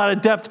have a lot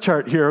of depth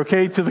chart here,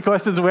 okay, to the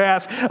questions we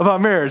ask about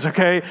marriage,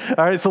 okay?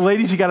 All right, so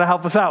ladies, you got to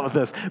help us out with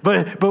this.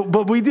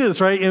 But we do this,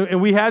 right? And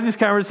we have these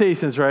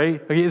conversations,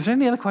 right? Okay, is there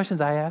any other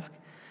questions I ask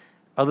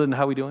other than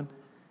how we doing?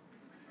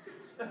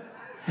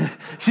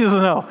 She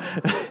doesn't know.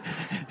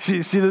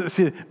 she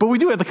doesn't, but we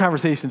do have the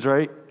conversations,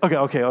 right?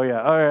 Okay, oh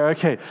yeah, all right,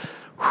 okay.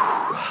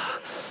 Whew.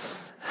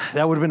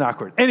 That would have been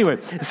awkward.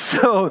 Anyway,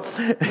 so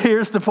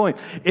here's the point,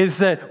 is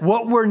that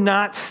what we're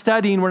not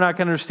studying, we're not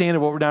going to understand,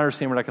 and what we're not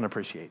understanding, we're not going to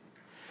appreciate.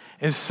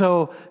 And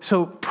so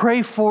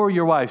pray for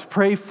your wives,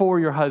 pray for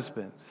your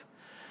husbands.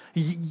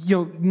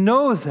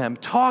 Know them,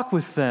 talk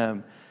with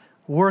them,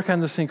 work on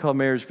this thing called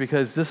marriage,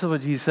 because this is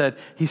what he said.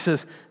 He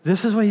says,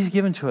 this is what he's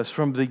given to us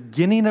from the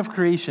beginning of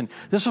creation.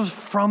 This was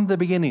from the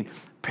beginning.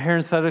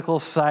 Parenthetical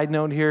side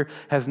note here,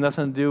 has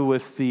nothing to do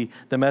with the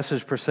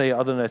message per se,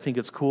 other than I think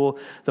it's cool.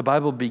 The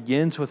Bible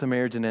begins with a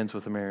marriage and ends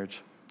with a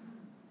marriage.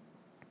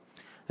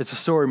 It's a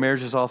story.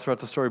 Marriage is all throughout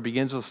the story. It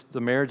begins with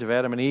the marriage of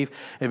Adam and Eve.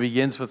 It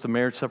begins with the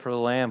marriage supper of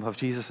the Lamb of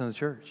Jesus and the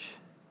church.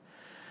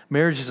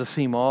 Marriage is a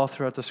theme all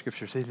throughout the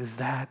Scriptures. It is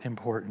that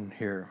important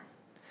here.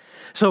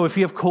 So if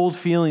you have cold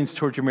feelings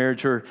towards your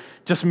marriage, or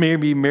just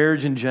maybe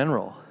marriage in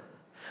general,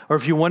 or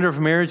if you wonder if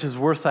marriage is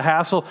worth the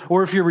hassle,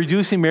 or if you're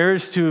reducing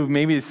marriage to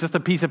maybe it's just a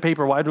piece of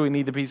paper, why do we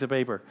need the piece of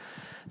paper?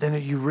 Then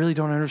you really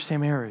don't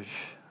understand marriage,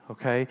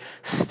 okay?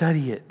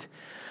 Study it.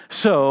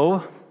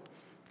 So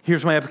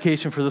here's my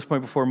application for this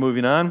point before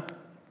moving on,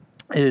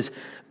 is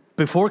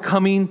before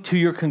coming to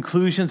your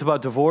conclusions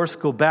about divorce,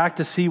 go back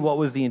to see what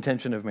was the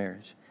intention of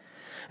marriage.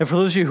 And for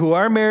those of you who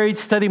are married,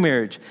 study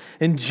marriage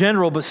in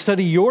general, but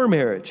study your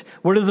marriage.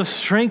 What are the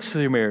strengths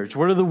of your marriage?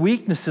 What are the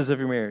weaknesses of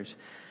your marriage?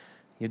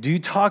 Do you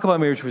talk about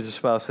marriage with your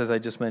spouse, as I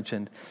just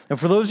mentioned? And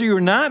for those of you who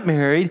are not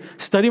married,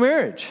 study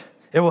marriage.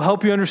 It will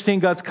help you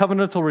understand God's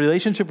covenantal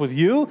relationship with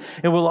you.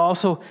 It will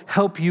also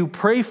help you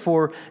pray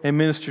for and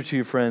minister to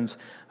your friends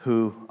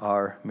who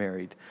are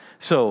married.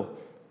 So,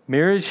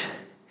 marriage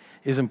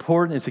is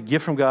important. It's a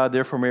gift from God.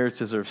 Therefore, marriage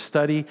deserves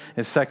study.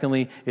 And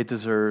secondly, it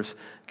deserves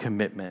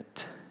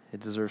commitment. It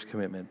deserves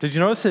commitment. Did you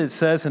notice that it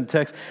says in the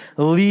text,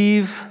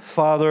 leave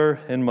father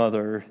and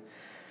mother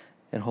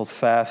and hold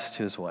fast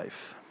to his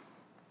wife?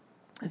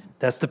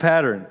 That's the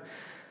pattern.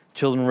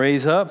 Children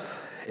raise up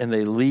and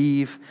they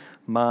leave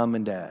mom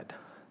and dad.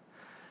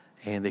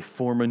 And they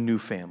form a new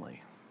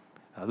family.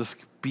 Now,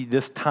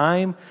 this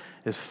time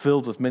is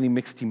filled with many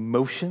mixed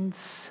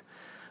emotions.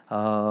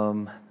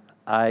 I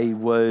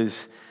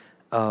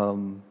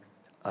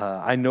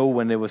know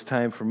when it was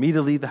time for me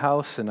to leave the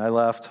house, and I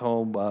left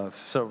home a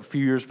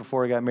few years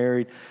before I got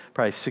married,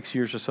 probably 6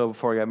 years or so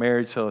before I got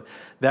married, so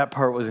that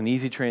part was an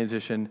easy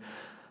transition.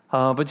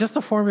 But just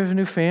the forming of a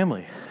new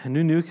family, a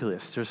new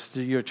nucleus,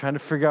 you're trying to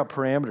figure out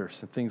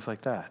parameters and things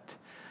like that.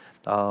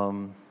 I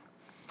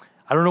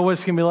don't know what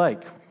it's going to be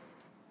like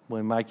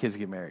when my kids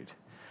get married.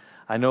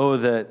 I know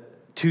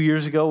that 2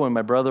 years ago when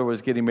my brother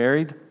was getting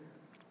married,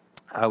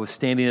 I was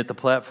standing at the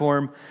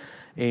platform,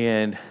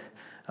 and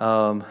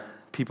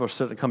people are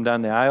starting to come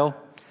down the aisle,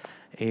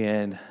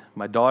 and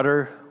my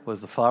daughter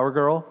was the flower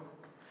girl,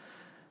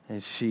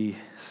 and she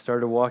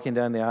started walking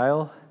down the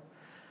aisle,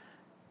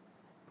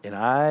 and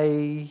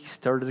I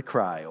started to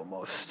cry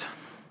almost.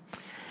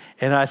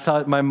 And I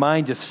thought my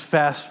mind just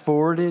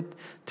fast-forwarded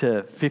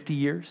to 50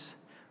 years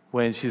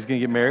when she was going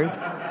to get married.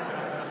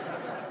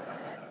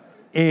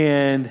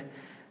 And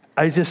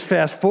I just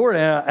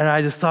fast-forwarded, and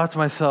I just thought to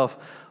myself,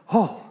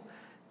 oh,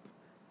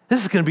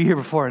 this is going to be here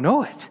before I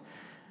know it.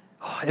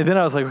 And then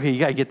I was like, okay, you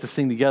got to get this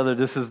thing together.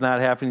 This is not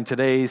happening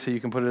today, so you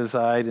can put it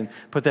aside and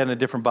put that in a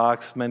different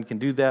box. Men can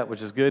do that,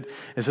 which is good.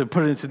 And so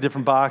put it into a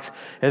different box.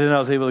 And then I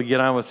was able to get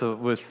on with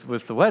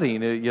the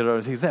wedding,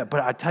 things like that.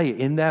 But I tell you,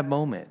 in that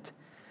moment,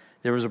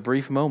 there was a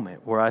brief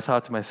moment where I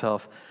thought to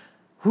myself,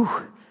 whew,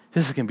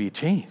 this is going to be a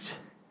change.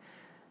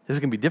 This is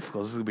going to be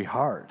difficult. This is going to be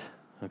hard,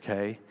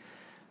 okay?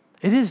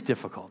 It is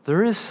difficult.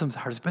 There is some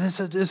hardness, but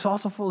it's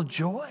also full of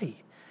joy.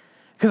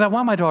 Because I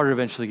want my daughter to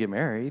eventually get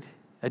married.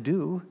 I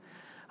do.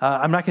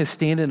 I'm not going to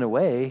stand in the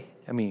way.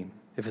 I mean,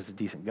 if it's a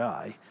decent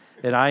guy.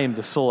 And I am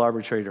the sole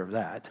arbitrator of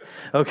that.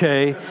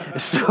 Okay?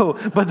 So,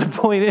 but the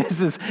point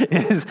is,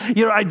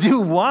 I do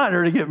want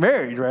her to get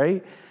married,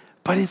 right?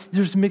 But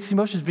there's mixed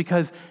emotions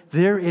because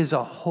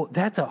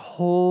that's a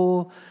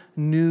whole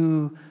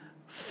new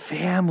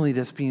family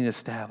that's being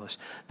established.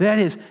 That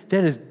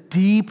is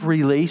deep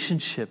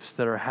relationships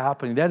that are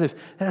happening. That is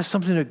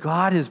something that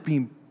God is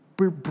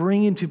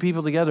bringing two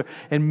people together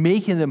and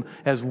making them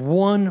as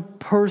one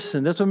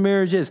person. That's what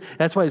marriage is.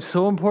 That's why it's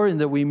so important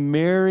that we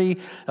marry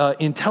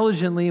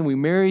intelligently and we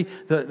marry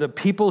the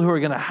people who are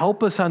going to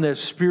help us on that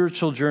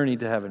spiritual journey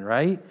to heaven,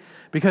 right?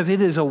 Because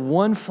it is a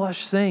one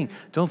flesh thing.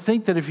 Don't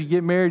think that if you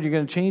get married, you're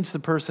going to change the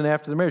person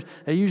after the marriage.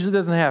 That usually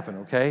doesn't happen,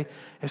 okay?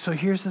 And so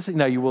here's the thing.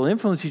 Now, you will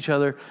influence each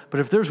other, but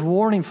if there's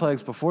warning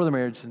flags before the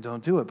marriage, then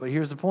don't do it. But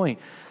here's the point.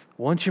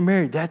 Once you're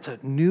married, that's a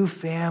new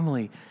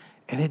family,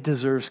 and it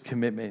deserves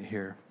commitment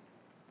here.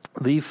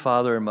 Leave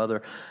father and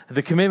mother.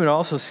 The commitment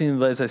also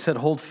seems, as I said,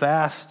 hold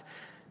fast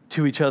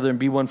to each other and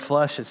be one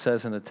flesh, it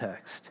says in the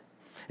text.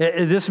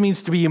 This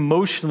means to be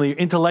emotionally,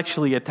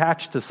 intellectually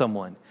attached to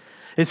someone.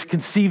 It's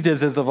conceived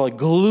as of like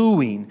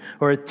gluing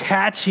or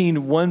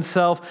attaching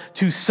oneself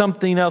to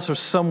something else or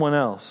someone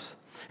else.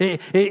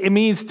 It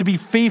means to be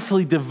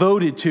faithfully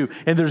devoted to,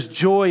 and there's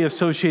joy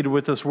associated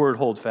with this word,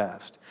 hold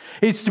fast.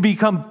 It's to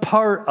become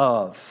part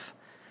of.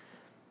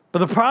 But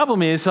the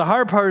problem is, the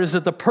hard part is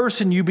that the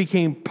person you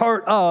became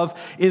part of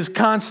is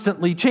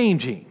constantly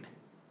changing.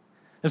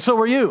 And so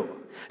are you.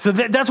 So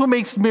that's what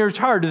makes marriage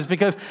hard, is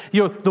because,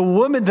 the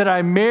woman that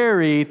I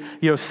married,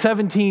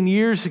 17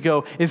 years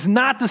ago is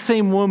not the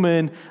same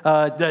woman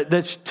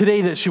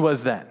today that she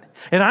was then.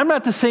 And I'm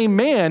not the same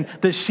man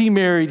that she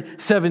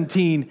married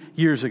 17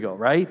 years ago,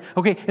 right?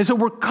 Okay, and so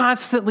we're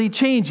constantly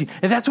changing.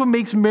 And that's what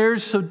makes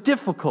marriage so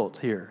difficult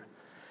here.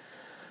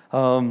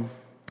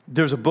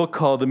 There's a book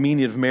called The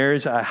Meaning of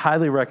Marriage. I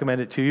highly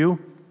recommend it to you.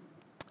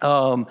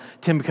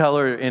 Tim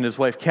Keller and his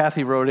wife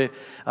Kathy wrote it,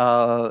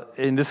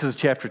 and this is a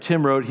chapter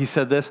Tim wrote. He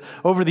said this: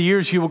 over the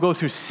years you will go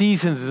through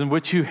seasons in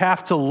which you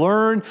have to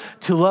learn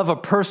to love a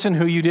person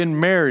who you didn't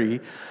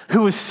marry,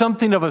 who is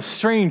something of a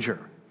stranger.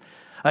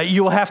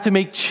 You will have to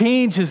make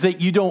changes that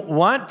you don't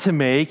want to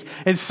make,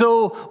 and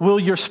so will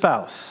your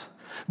spouse.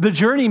 The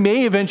journey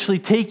may eventually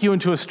take you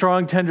into a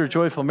strong, tender,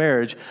 joyful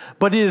marriage,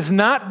 but it is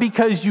not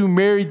because you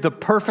married the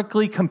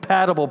perfectly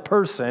compatible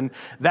person.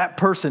 That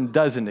person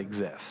doesn't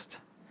exist.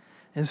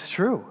 And it's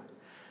true.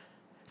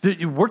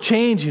 We're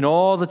changing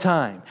all the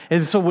time.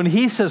 And so when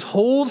he says,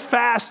 hold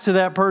fast to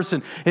that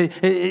person,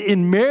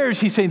 in marriage,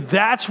 he's saying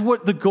that's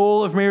what the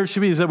goal of marriage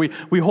should be, is that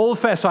we hold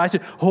fast. So I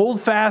should hold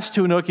fast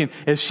to Anouk, and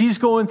as she's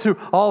going through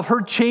all of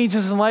her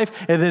changes in life,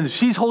 and then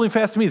she's holding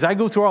fast to me as I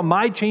go through all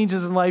my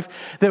changes in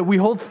life, that we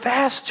hold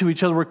fast to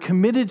each other. We're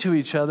committed to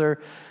each other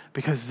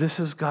because this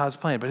is God's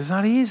plan. But it's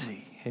not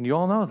easy, and you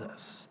all know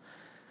this.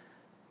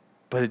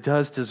 But it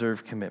does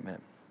deserve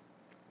commitment.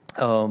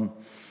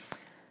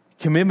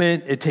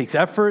 Commitment, it takes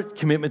effort,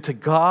 commitment to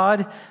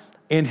God,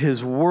 and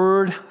his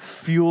word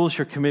fuels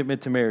your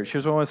commitment to marriage.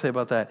 Here's what I want to say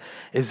about that,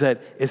 is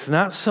that it's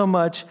not so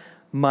much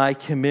my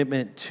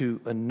commitment to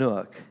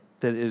Anouk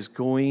that is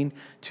going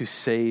to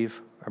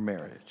save our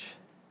marriage.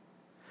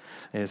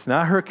 And it's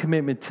not her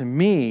commitment to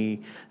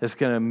me that's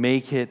going to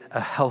make it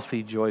a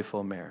healthy,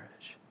 joyful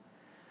marriage.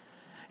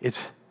 It's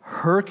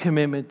her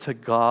commitment to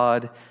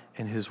God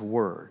and his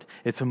word.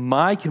 It's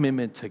my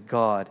commitment to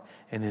God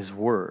and his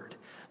word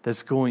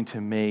that's going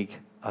to make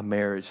a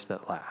marriage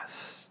that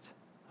lasts.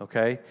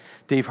 Okay?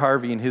 Dave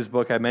Harvey, in his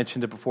book, I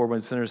mentioned it before,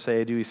 When Sinners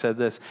Say I Do, he said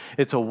this: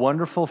 it's a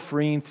wonderful,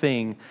 freeing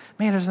thing.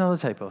 Man, there's another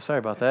typo. Sorry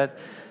about that.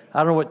 I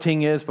don't know what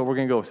ting is, but we're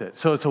going to go with it.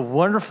 So it's a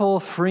wonderful,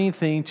 freeing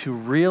thing to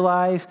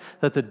realize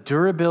that the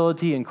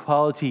durability and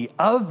quality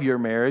of your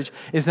marriage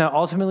is not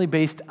ultimately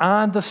based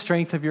on the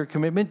strength of your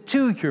commitment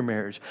to your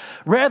marriage.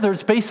 Rather,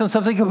 it's based on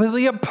something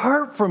completely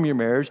apart from your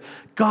marriage,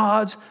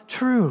 God's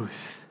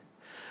truth.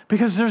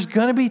 Because there's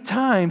going to be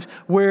times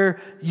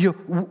where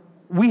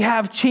we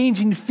have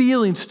changing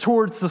feelings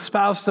towards the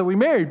spouse that we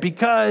married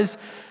because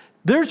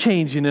they're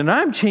changing and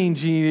I'm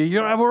changing.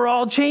 We're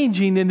all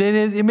changing, and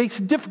then it makes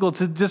it difficult,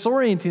 to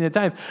disorienting at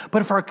times.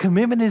 But if our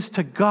commitment is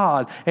to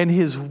God and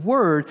his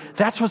word,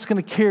 that's what's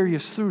going to carry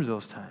us through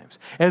those times.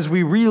 As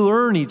we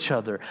relearn each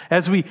other,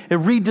 as we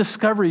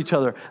rediscover each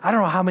other. I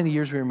don't know how many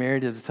years we were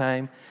married at the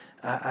time.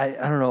 I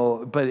don't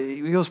know, but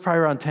it was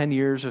probably around 10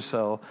 years or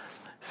so.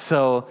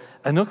 So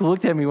Anouk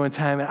looked at me one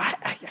time, and I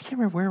can't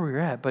remember where we were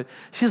at, but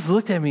she just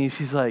looked at me and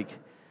she's like,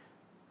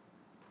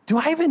 "Do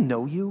I even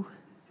know you?"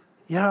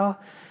 You know?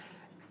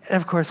 And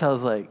of course I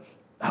was like,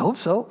 "I hope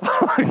so."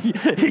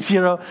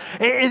 You know?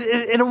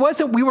 And it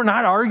wasn't, we were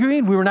not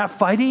arguing, we were not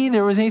fighting,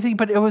 there was anything,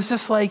 but it was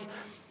just like,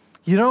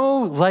 you know,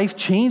 life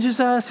changes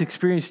us,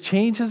 experience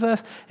changes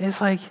us. And it's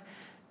like,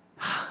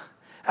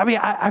 I mean,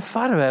 I've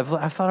thought about it.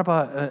 I've thought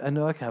about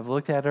Anouk, I've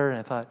looked at her and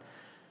I thought,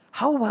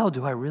 how well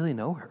do I really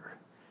know her?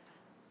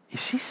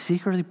 Is she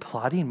secretly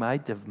plotting my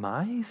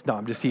demise? No,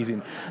 I'm just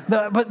teasing.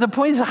 No, but the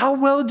point is, how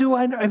well do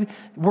I know? I mean,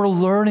 we're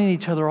learning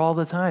each other all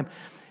the time.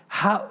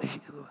 How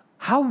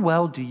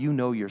well do you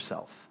know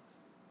yourself?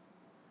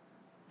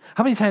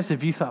 How many times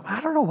have you thought,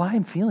 I don't know why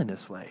I'm feeling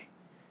this way.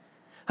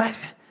 I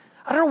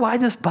don't know why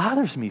this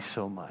bothers me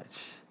so much.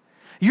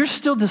 You're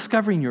still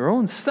discovering your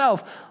own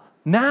self.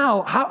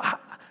 Now,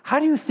 how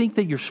do you think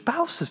that your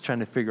spouse is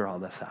trying to figure all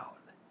this out?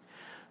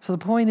 So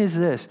the point is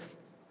this.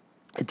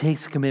 It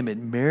takes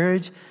commitment.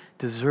 Marriage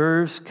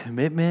deserves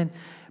commitment,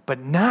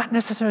 but not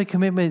necessarily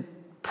commitment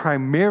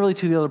primarily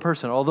to the other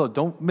person. Although,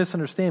 don't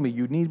misunderstand me,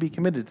 you need to be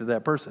committed to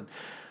that person.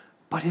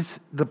 But it's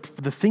the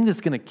thing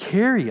that's going to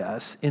carry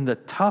us in the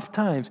tough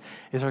times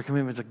is our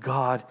commitment to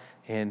God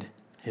and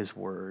his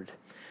word.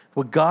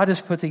 What God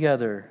has put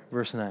together,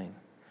 verse 9,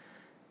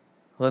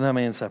 let no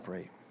man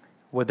separate.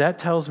 What that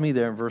tells me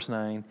there in verse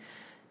 9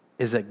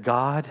 is that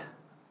God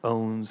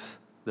owns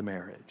the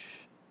marriage.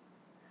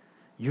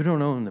 You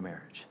don't own the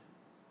marriage.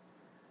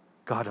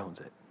 God owns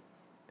it.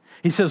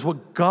 He says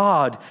what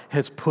God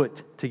has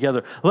put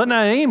together. Let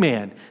not any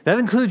man, that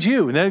includes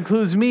you, and that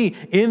includes me,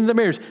 in the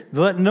marriage,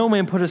 let no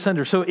man put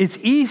asunder. So it's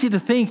easy to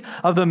think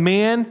of the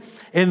man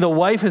and the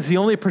wife as the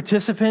only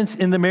participants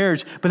in the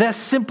marriage, but that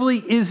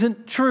simply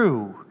isn't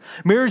true.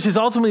 Marriage is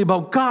ultimately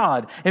about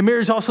God, and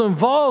marriage also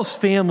involves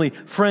family,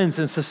 friends,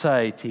 and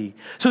society.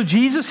 So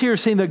Jesus here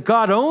is saying that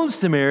God owns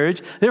the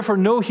marriage, therefore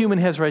no human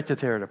has right to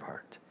tear it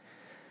apart.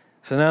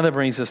 So now that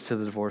brings us to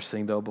the divorce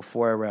thing, though,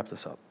 before I wrap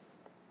this up.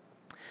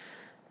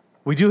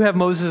 We do have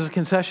Moses'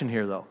 concession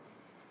here, though.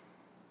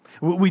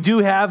 We do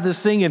have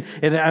this thing,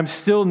 and I'm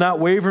still not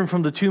wavering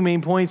from the two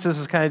main points. This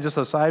is kind of just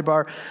a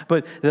sidebar,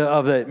 but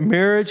of that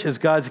marriage is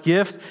God's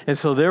gift, and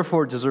so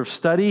therefore it deserves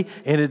study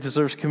and it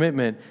deserves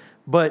commitment.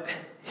 But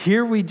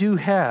here we do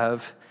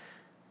have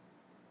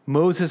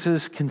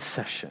Moses'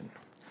 concession.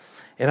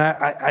 And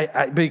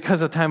I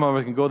because of time,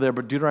 I can go there,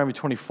 but Deuteronomy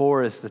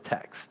 24 is the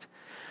text.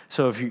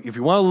 So if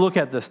you want to look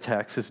at this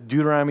text, it's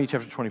Deuteronomy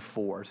chapter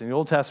 24. It's in the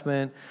Old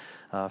Testament,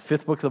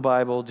 fifth book of the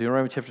Bible,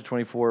 Deuteronomy chapter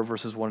 24,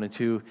 verses 1 and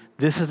 2.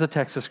 This is the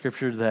text of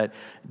Scripture that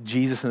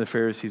Jesus and the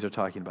Pharisees are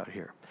talking about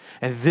here.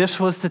 And this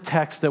was the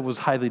text that was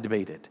highly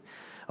debated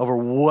over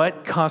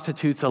what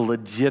constitutes a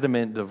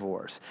legitimate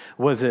divorce.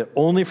 Was it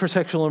only for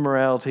sexual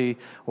immorality,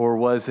 or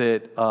was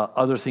it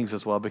other things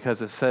as well? Because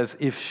it says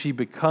if she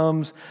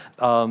becomes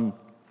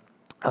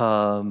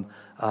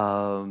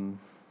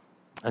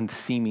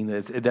unseeming,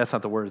 that's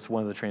not the word, it's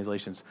one of the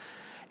translations.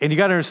 And you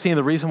got to understand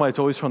the reason why it's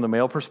always from the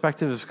male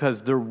perspective is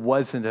because there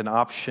wasn't an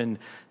option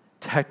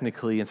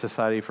technically in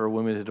society for a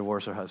woman to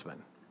divorce her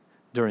husband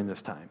during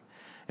this time.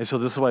 And so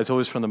this is why it's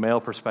always from the male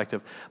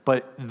perspective.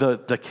 But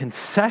the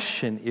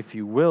concession, if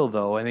you will,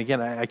 though, and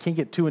again, I can't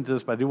get too into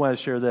this, but I do want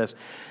to share this.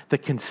 The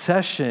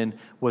concession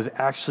was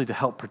actually to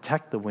help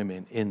protect the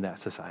women in that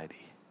society.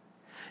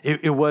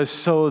 It was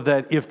so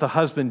that if the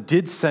husband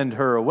did send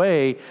her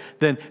away,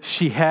 then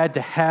she had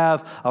to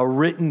have a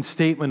written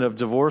statement of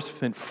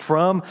divorcement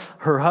from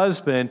her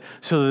husband,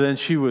 so that then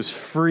she was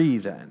free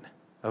then.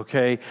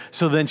 Okay,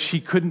 so then she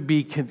couldn't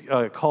be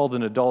called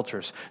an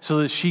adulteress, so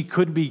that she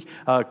couldn't be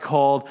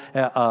called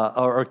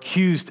or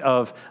accused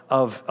of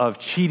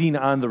cheating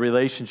on the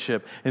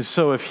relationship. And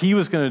so if he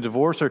was going to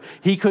divorce her,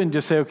 he couldn't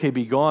just say, okay,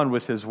 be gone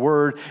with his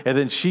word, and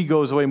then she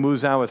goes away,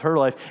 moves on with her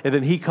life, and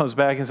then he comes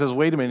back and says,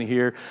 wait a minute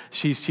here,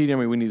 she's cheating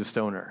on me, we need to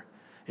stone her.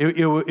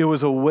 It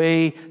was a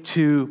way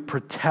to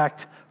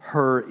protect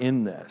her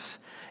in this.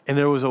 And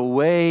there was a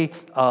way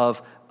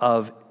of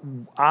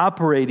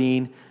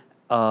operating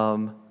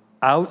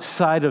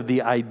outside of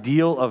the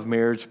ideal of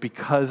marriage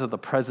because of the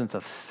presence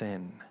of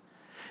sin.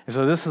 And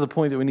so this is the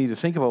point that we need to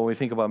think about when we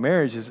think about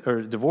marriage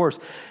or divorce,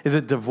 is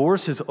that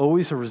divorce is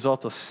always a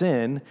result of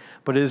sin,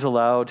 but it is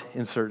allowed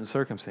in certain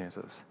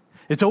circumstances.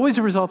 It's always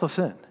a result of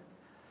sin.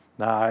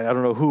 Now, I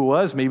don't know who it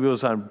was. Maybe it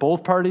was on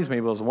both parties.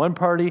 Maybe it was one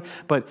party.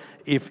 But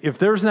if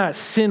there's not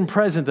sin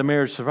present, the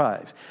marriage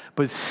survives.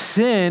 But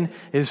sin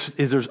is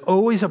there's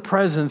always a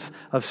presence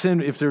of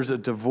sin if there's a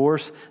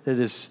divorce that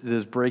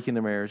is breaking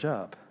the marriage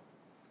up.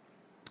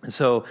 And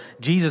so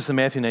Jesus in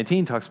Matthew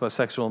 19 talks about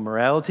sexual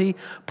immorality.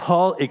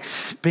 Paul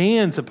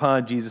expands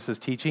upon Jesus'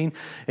 teaching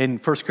in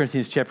 1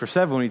 Corinthians chapter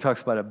 7 when he talks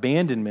about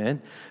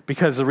abandonment,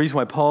 because the reason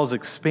why Paul's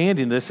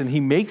expanding this, and he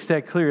makes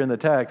that clear in the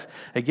text,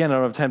 again, I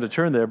don't have time to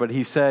turn there, but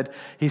he says,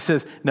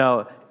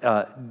 now,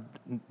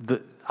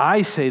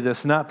 I say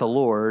this, not the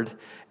Lord.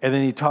 And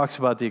then he talks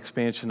about the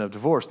expansion of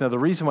divorce. Now, the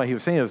reason why he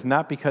was saying it was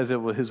not because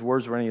his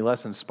words were any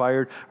less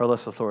inspired or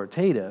less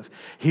authoritative.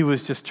 He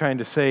was just trying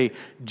to say,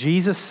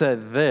 Jesus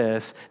said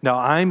this. Now,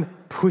 I'm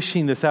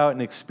pushing this out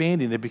and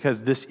expanding it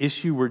because this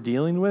issue we're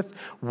dealing with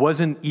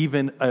wasn't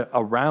even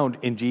around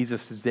in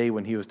Jesus' day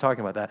when he was talking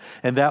about that.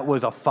 And that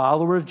was a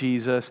follower of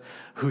Jesus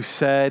who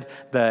said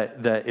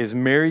that is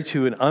married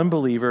to an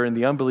unbeliever, and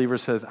the unbeliever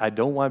says, I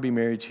don't want to be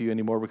married to you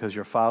anymore because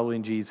you're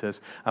following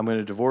Jesus. I'm going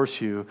to divorce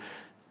you.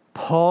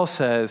 Paul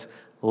says,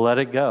 let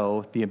it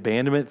go. The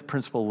abandonment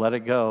principle, let it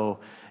go.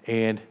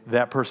 And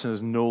that person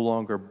is no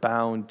longer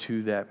bound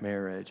to that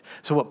marriage.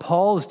 So what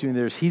Paul is doing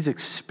there is he's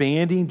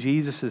expanding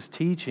Jesus'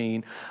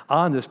 teaching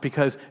on this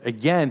because,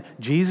 again,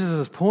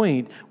 Jesus'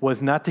 point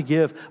was not to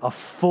give a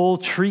full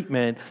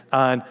treatment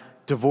on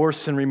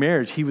divorce and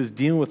remarriage. He was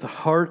dealing with the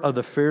heart of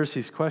the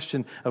Pharisees'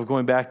 question of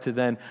going back to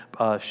then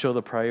show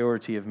the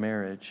priority of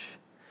marriage.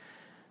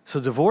 So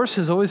divorce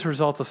is always a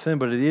result of sin,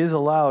 but it is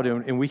allowed,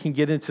 and we can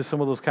get into some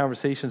of those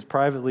conversations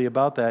privately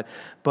about that,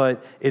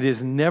 but it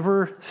is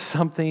never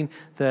something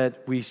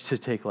that we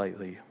should take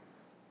lightly.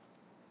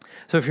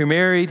 So if you're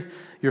married,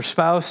 your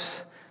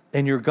spouse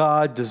and your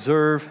God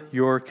deserve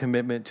your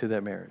commitment to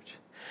that marriage.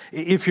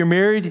 If you're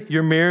married,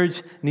 your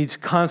marriage needs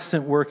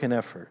constant work and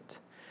effort.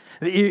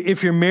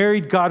 If you're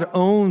married, God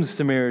owns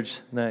the marriage,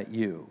 not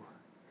you.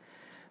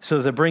 So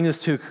as I bring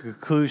this to a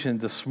conclusion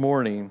this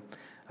morning,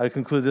 I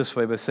conclude this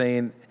way by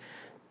saying,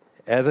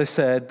 as I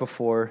said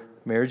before,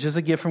 marriage is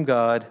a gift from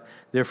God,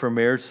 therefore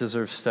marriage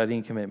deserves study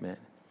and commitment.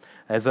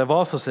 As I've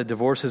also said,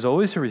 divorce is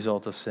always a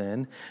result of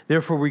sin,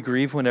 therefore we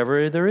grieve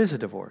whenever there is a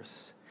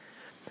divorce.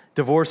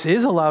 Divorce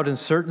is allowed in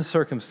certain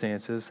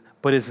circumstances,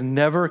 but is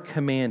never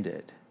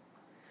commanded.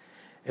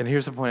 And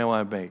here's the point I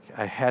want to make.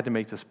 I had to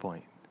make this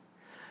point.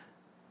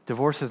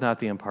 Divorce is not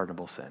the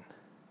unpardonable sin.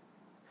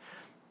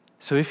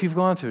 So if you've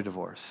gone through a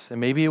divorce, and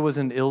maybe it was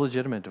an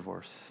illegitimate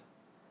divorce,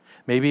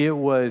 maybe it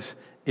was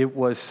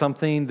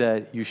something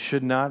that you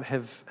should not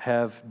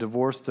have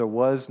divorced. There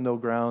was no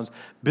grounds,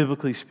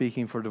 biblically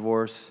speaking, for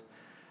divorce.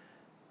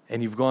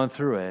 And you've gone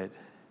through it.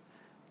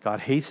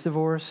 God hates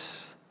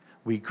divorce.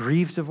 We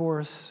grieve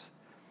divorce.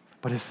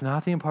 But it's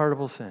not the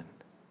unpardonable sin.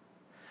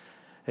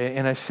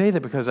 And I say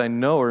that because I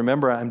know,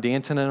 remember, I'm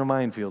dancing in a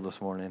minefield this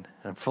morning. And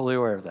I'm fully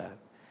aware of that.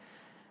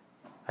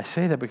 I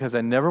say that because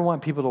I never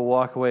want people to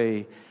walk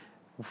away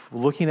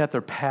looking at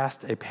a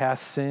past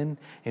sin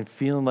and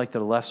feeling like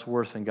they're less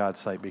worth in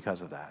God's sight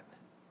because of that.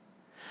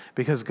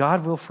 Because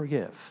God will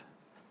forgive.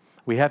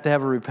 We have to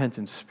have a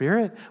repentant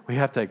spirit. We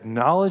have to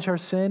acknowledge our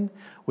sin.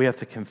 We have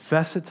to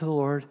confess it to the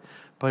Lord.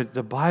 But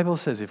the Bible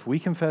says if we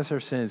confess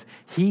our sins,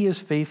 He is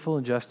faithful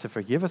and just to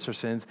forgive us our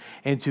sins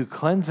and to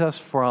cleanse us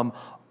from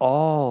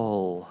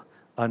all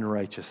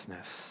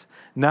unrighteousness.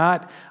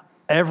 Not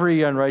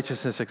every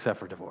unrighteousness except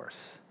for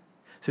divorce.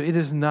 So it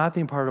is not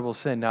the unpardonable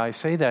sin. Now I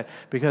say that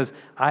because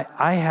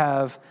I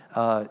have,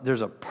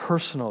 there's a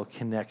personal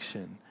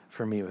connection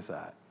for me with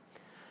that.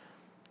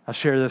 I'll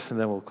share this and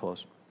then we'll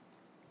close.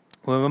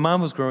 When my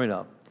mom was growing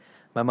up,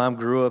 my mom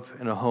grew up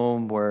in a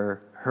home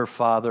where her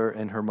father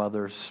and her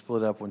mother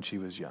split up when she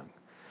was young.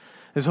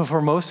 And so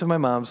for most of my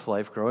mom's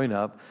life growing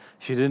up,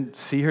 she didn't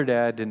see her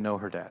dad, didn't know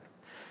her dad.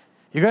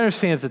 You got to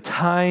understand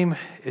times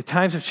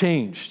have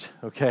changed,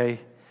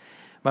 okay?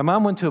 My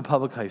mom went to a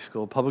public high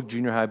school, public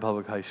junior high,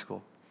 public high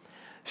school.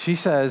 She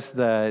says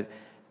that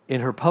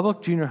in her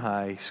public junior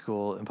high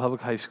school and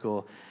public high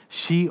school,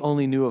 she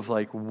only knew of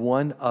like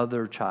one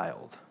other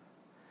child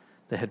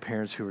that had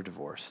parents who were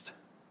divorced.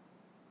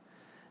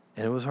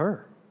 And it was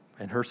her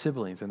and her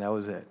siblings, and that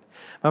was it.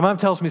 My mom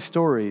tells me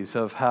stories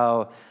of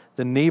how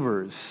the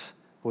neighbors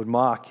would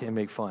mock and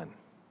make fun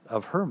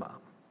of her mom,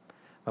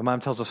 My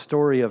mom tells a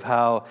story of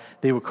how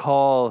they would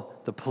call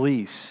the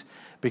police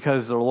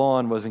because their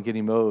lawn wasn't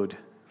getting mowed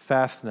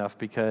fast enough,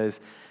 because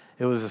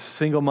it was a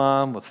single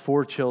mom with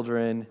 4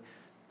 children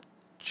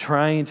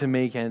trying to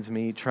make ends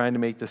meet, trying to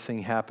make this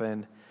thing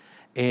happen.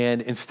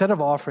 And instead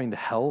of offering to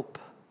help,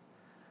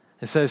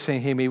 instead of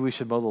saying, hey, maybe we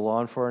should mow the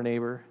lawn for our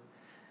neighbor,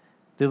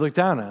 they looked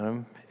down on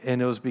him,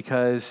 and it was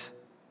because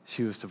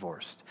she was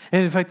divorced.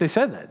 And in fact, they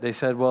said that. They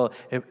said, well,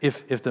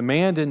 if the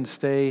man didn't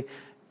stay,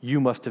 you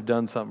must have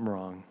done something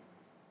wrong.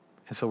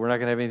 And so we're not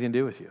going to have anything to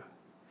do with you.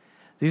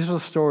 These are the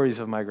stories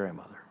of my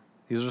grandmother.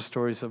 These are the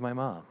stories of my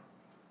mom.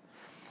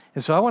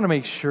 And so I want to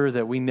make sure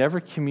that we never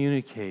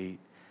communicate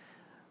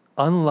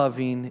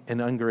unloving and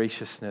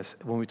ungraciousness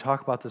when we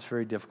talk about this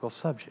very difficult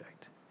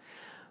subject.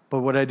 But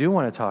what I do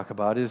want to talk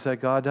about is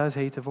that God does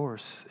hate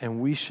divorce,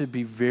 and we should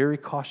be very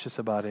cautious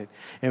about it,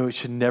 and it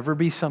should never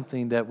be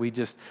something that we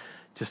just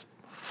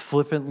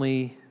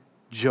flippantly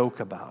joke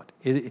about.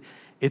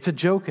 It's a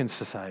joke in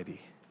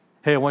society.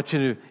 Hey, I want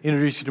you to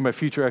introduce you to my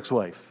future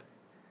ex-wife.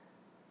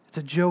 It's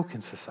a joke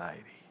in society.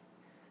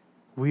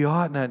 We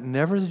ought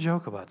never to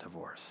joke about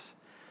divorce,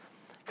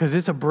 because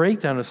it's a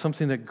breakdown of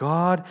something that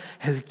God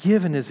has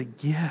given as a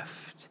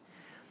gift.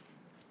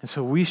 And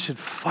so we should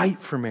fight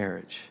for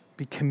marriage,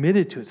 be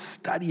committed to it,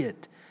 study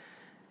it.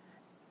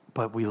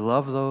 But we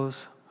love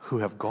those who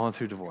have gone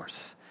through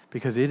divorce,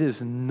 because it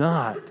is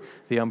not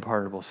the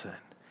unpardonable sin.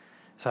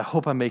 So I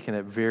hope I'm making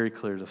it very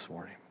clear this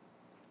morning.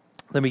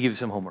 Let me give you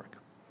some homework.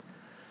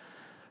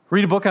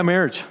 Read a book on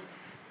marriage.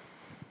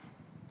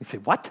 You say,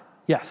 what?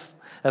 Yes,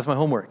 that's my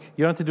homework.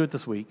 You don't have to do it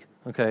this week,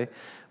 okay?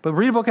 But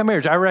read a book on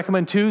marriage. I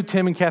recommend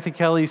Tim and Kathy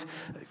Keller's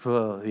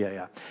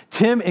The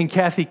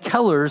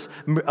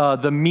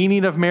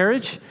Meaning of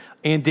Marriage,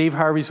 and Dave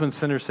Harvey's When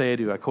Sinners Say I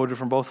Do. I quoted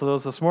from both of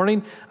those this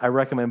morning. I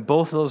recommend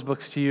both of those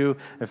books to you.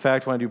 In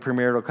fact, when I do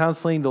premarital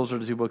counseling, those are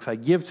the 2 books I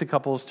give to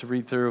couples to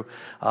read through.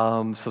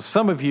 So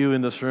some of you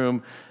in this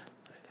room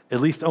at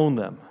least own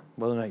them.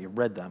 Whether or not you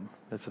read them,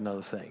 that's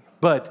another thing.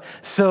 But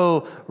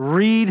so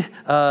read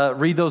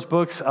those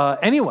books.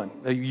 Anyone,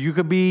 you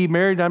could be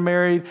married,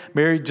 unmarried,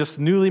 married, just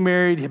newly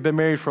married, have been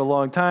married for a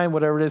long time,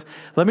 whatever it is.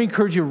 Let me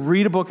encourage you,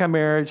 read a book on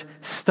marriage,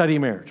 study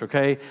marriage,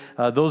 okay?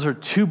 Those are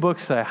 2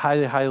 books that I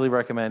highly, highly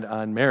recommend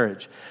on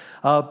marriage.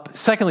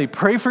 Secondly,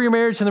 pray for your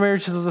marriage and the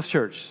marriages of this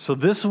church. So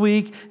this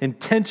week,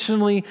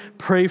 intentionally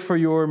pray for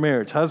your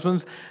marriage.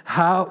 Husbands,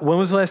 when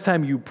was the last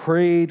time you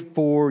prayed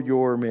for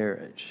your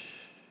marriage?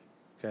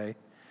 Okay?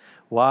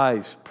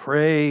 Wives,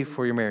 pray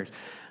for your marriage.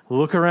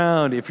 Look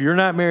around. If you're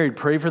not married,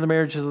 pray for the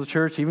marriages of the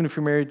church. Even if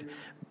you're married,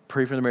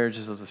 pray for the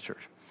marriages of this church.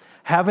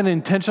 Have an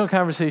intentional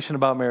conversation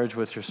about marriage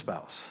with your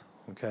spouse.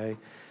 Okay?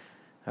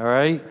 All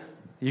right?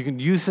 You can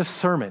use this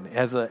sermon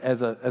as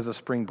a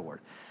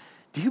springboard.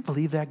 Do you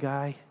believe that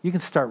guy? You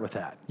can start with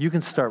that.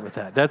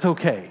 That's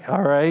okay.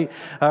 All right?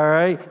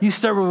 You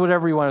start with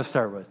whatever you want to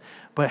start with.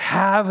 But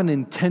have an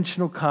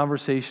intentional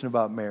conversation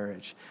about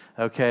marriage.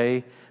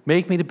 Okay?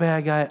 Make me the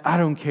bad guy. I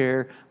don't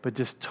care. But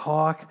just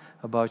talk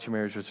about your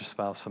marriage with your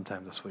spouse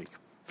sometime this week.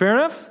 Fair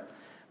enough?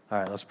 All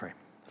right, let's pray.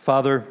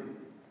 Father,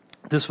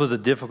 this was a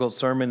difficult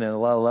sermon at a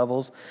lot of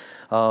levels.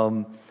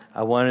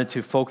 I wanted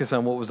to focus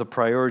on what was the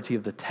priority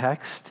of the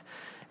text.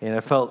 And I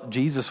felt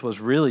Jesus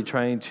was really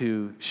trying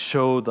to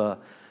show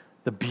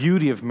the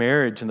beauty of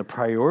marriage and the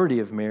priority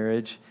of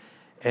marriage.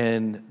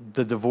 And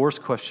the divorce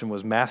question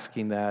was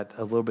masking that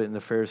a little bit in the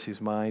Pharisees'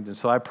 mind. And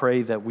so I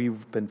pray that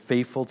we've been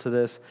faithful to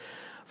this.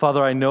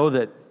 Father, I know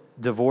that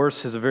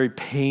divorce is a very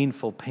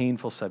painful,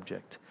 painful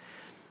subject.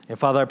 And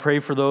Father, I pray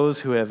for those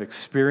who have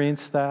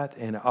experienced that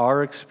and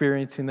are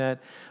experiencing that.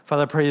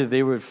 Father, I pray that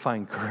they would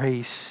find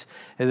grace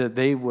and that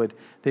they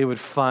would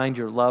find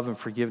your love and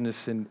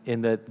forgiveness,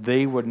 and that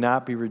they would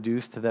not be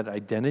reduced to that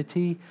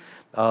identity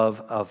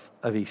of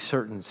a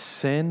certain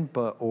sin,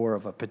 or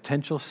of a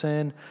potential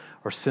sin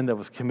or sin that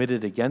was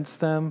committed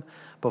against them.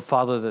 But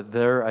Father, that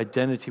their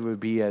identity would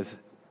be as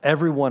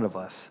every one of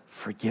us,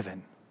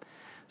 forgiven.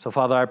 So,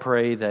 Father, I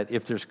pray that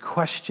if there's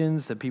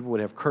questions, that people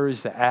would have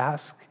courage to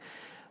ask,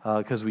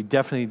 because we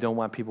definitely don't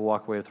want people to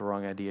walk away with the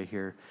wrong idea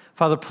here.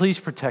 Father, please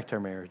protect our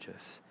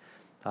marriages.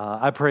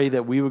 I pray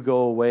that we would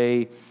go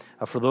away,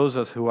 for those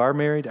of us who are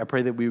married, I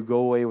pray that we would go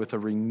away with a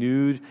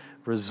renewed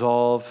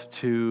resolve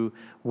to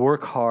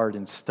work hard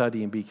and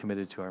study and be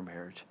committed to our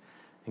marriage.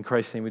 In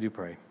Christ's name we do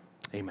pray.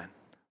 Amen.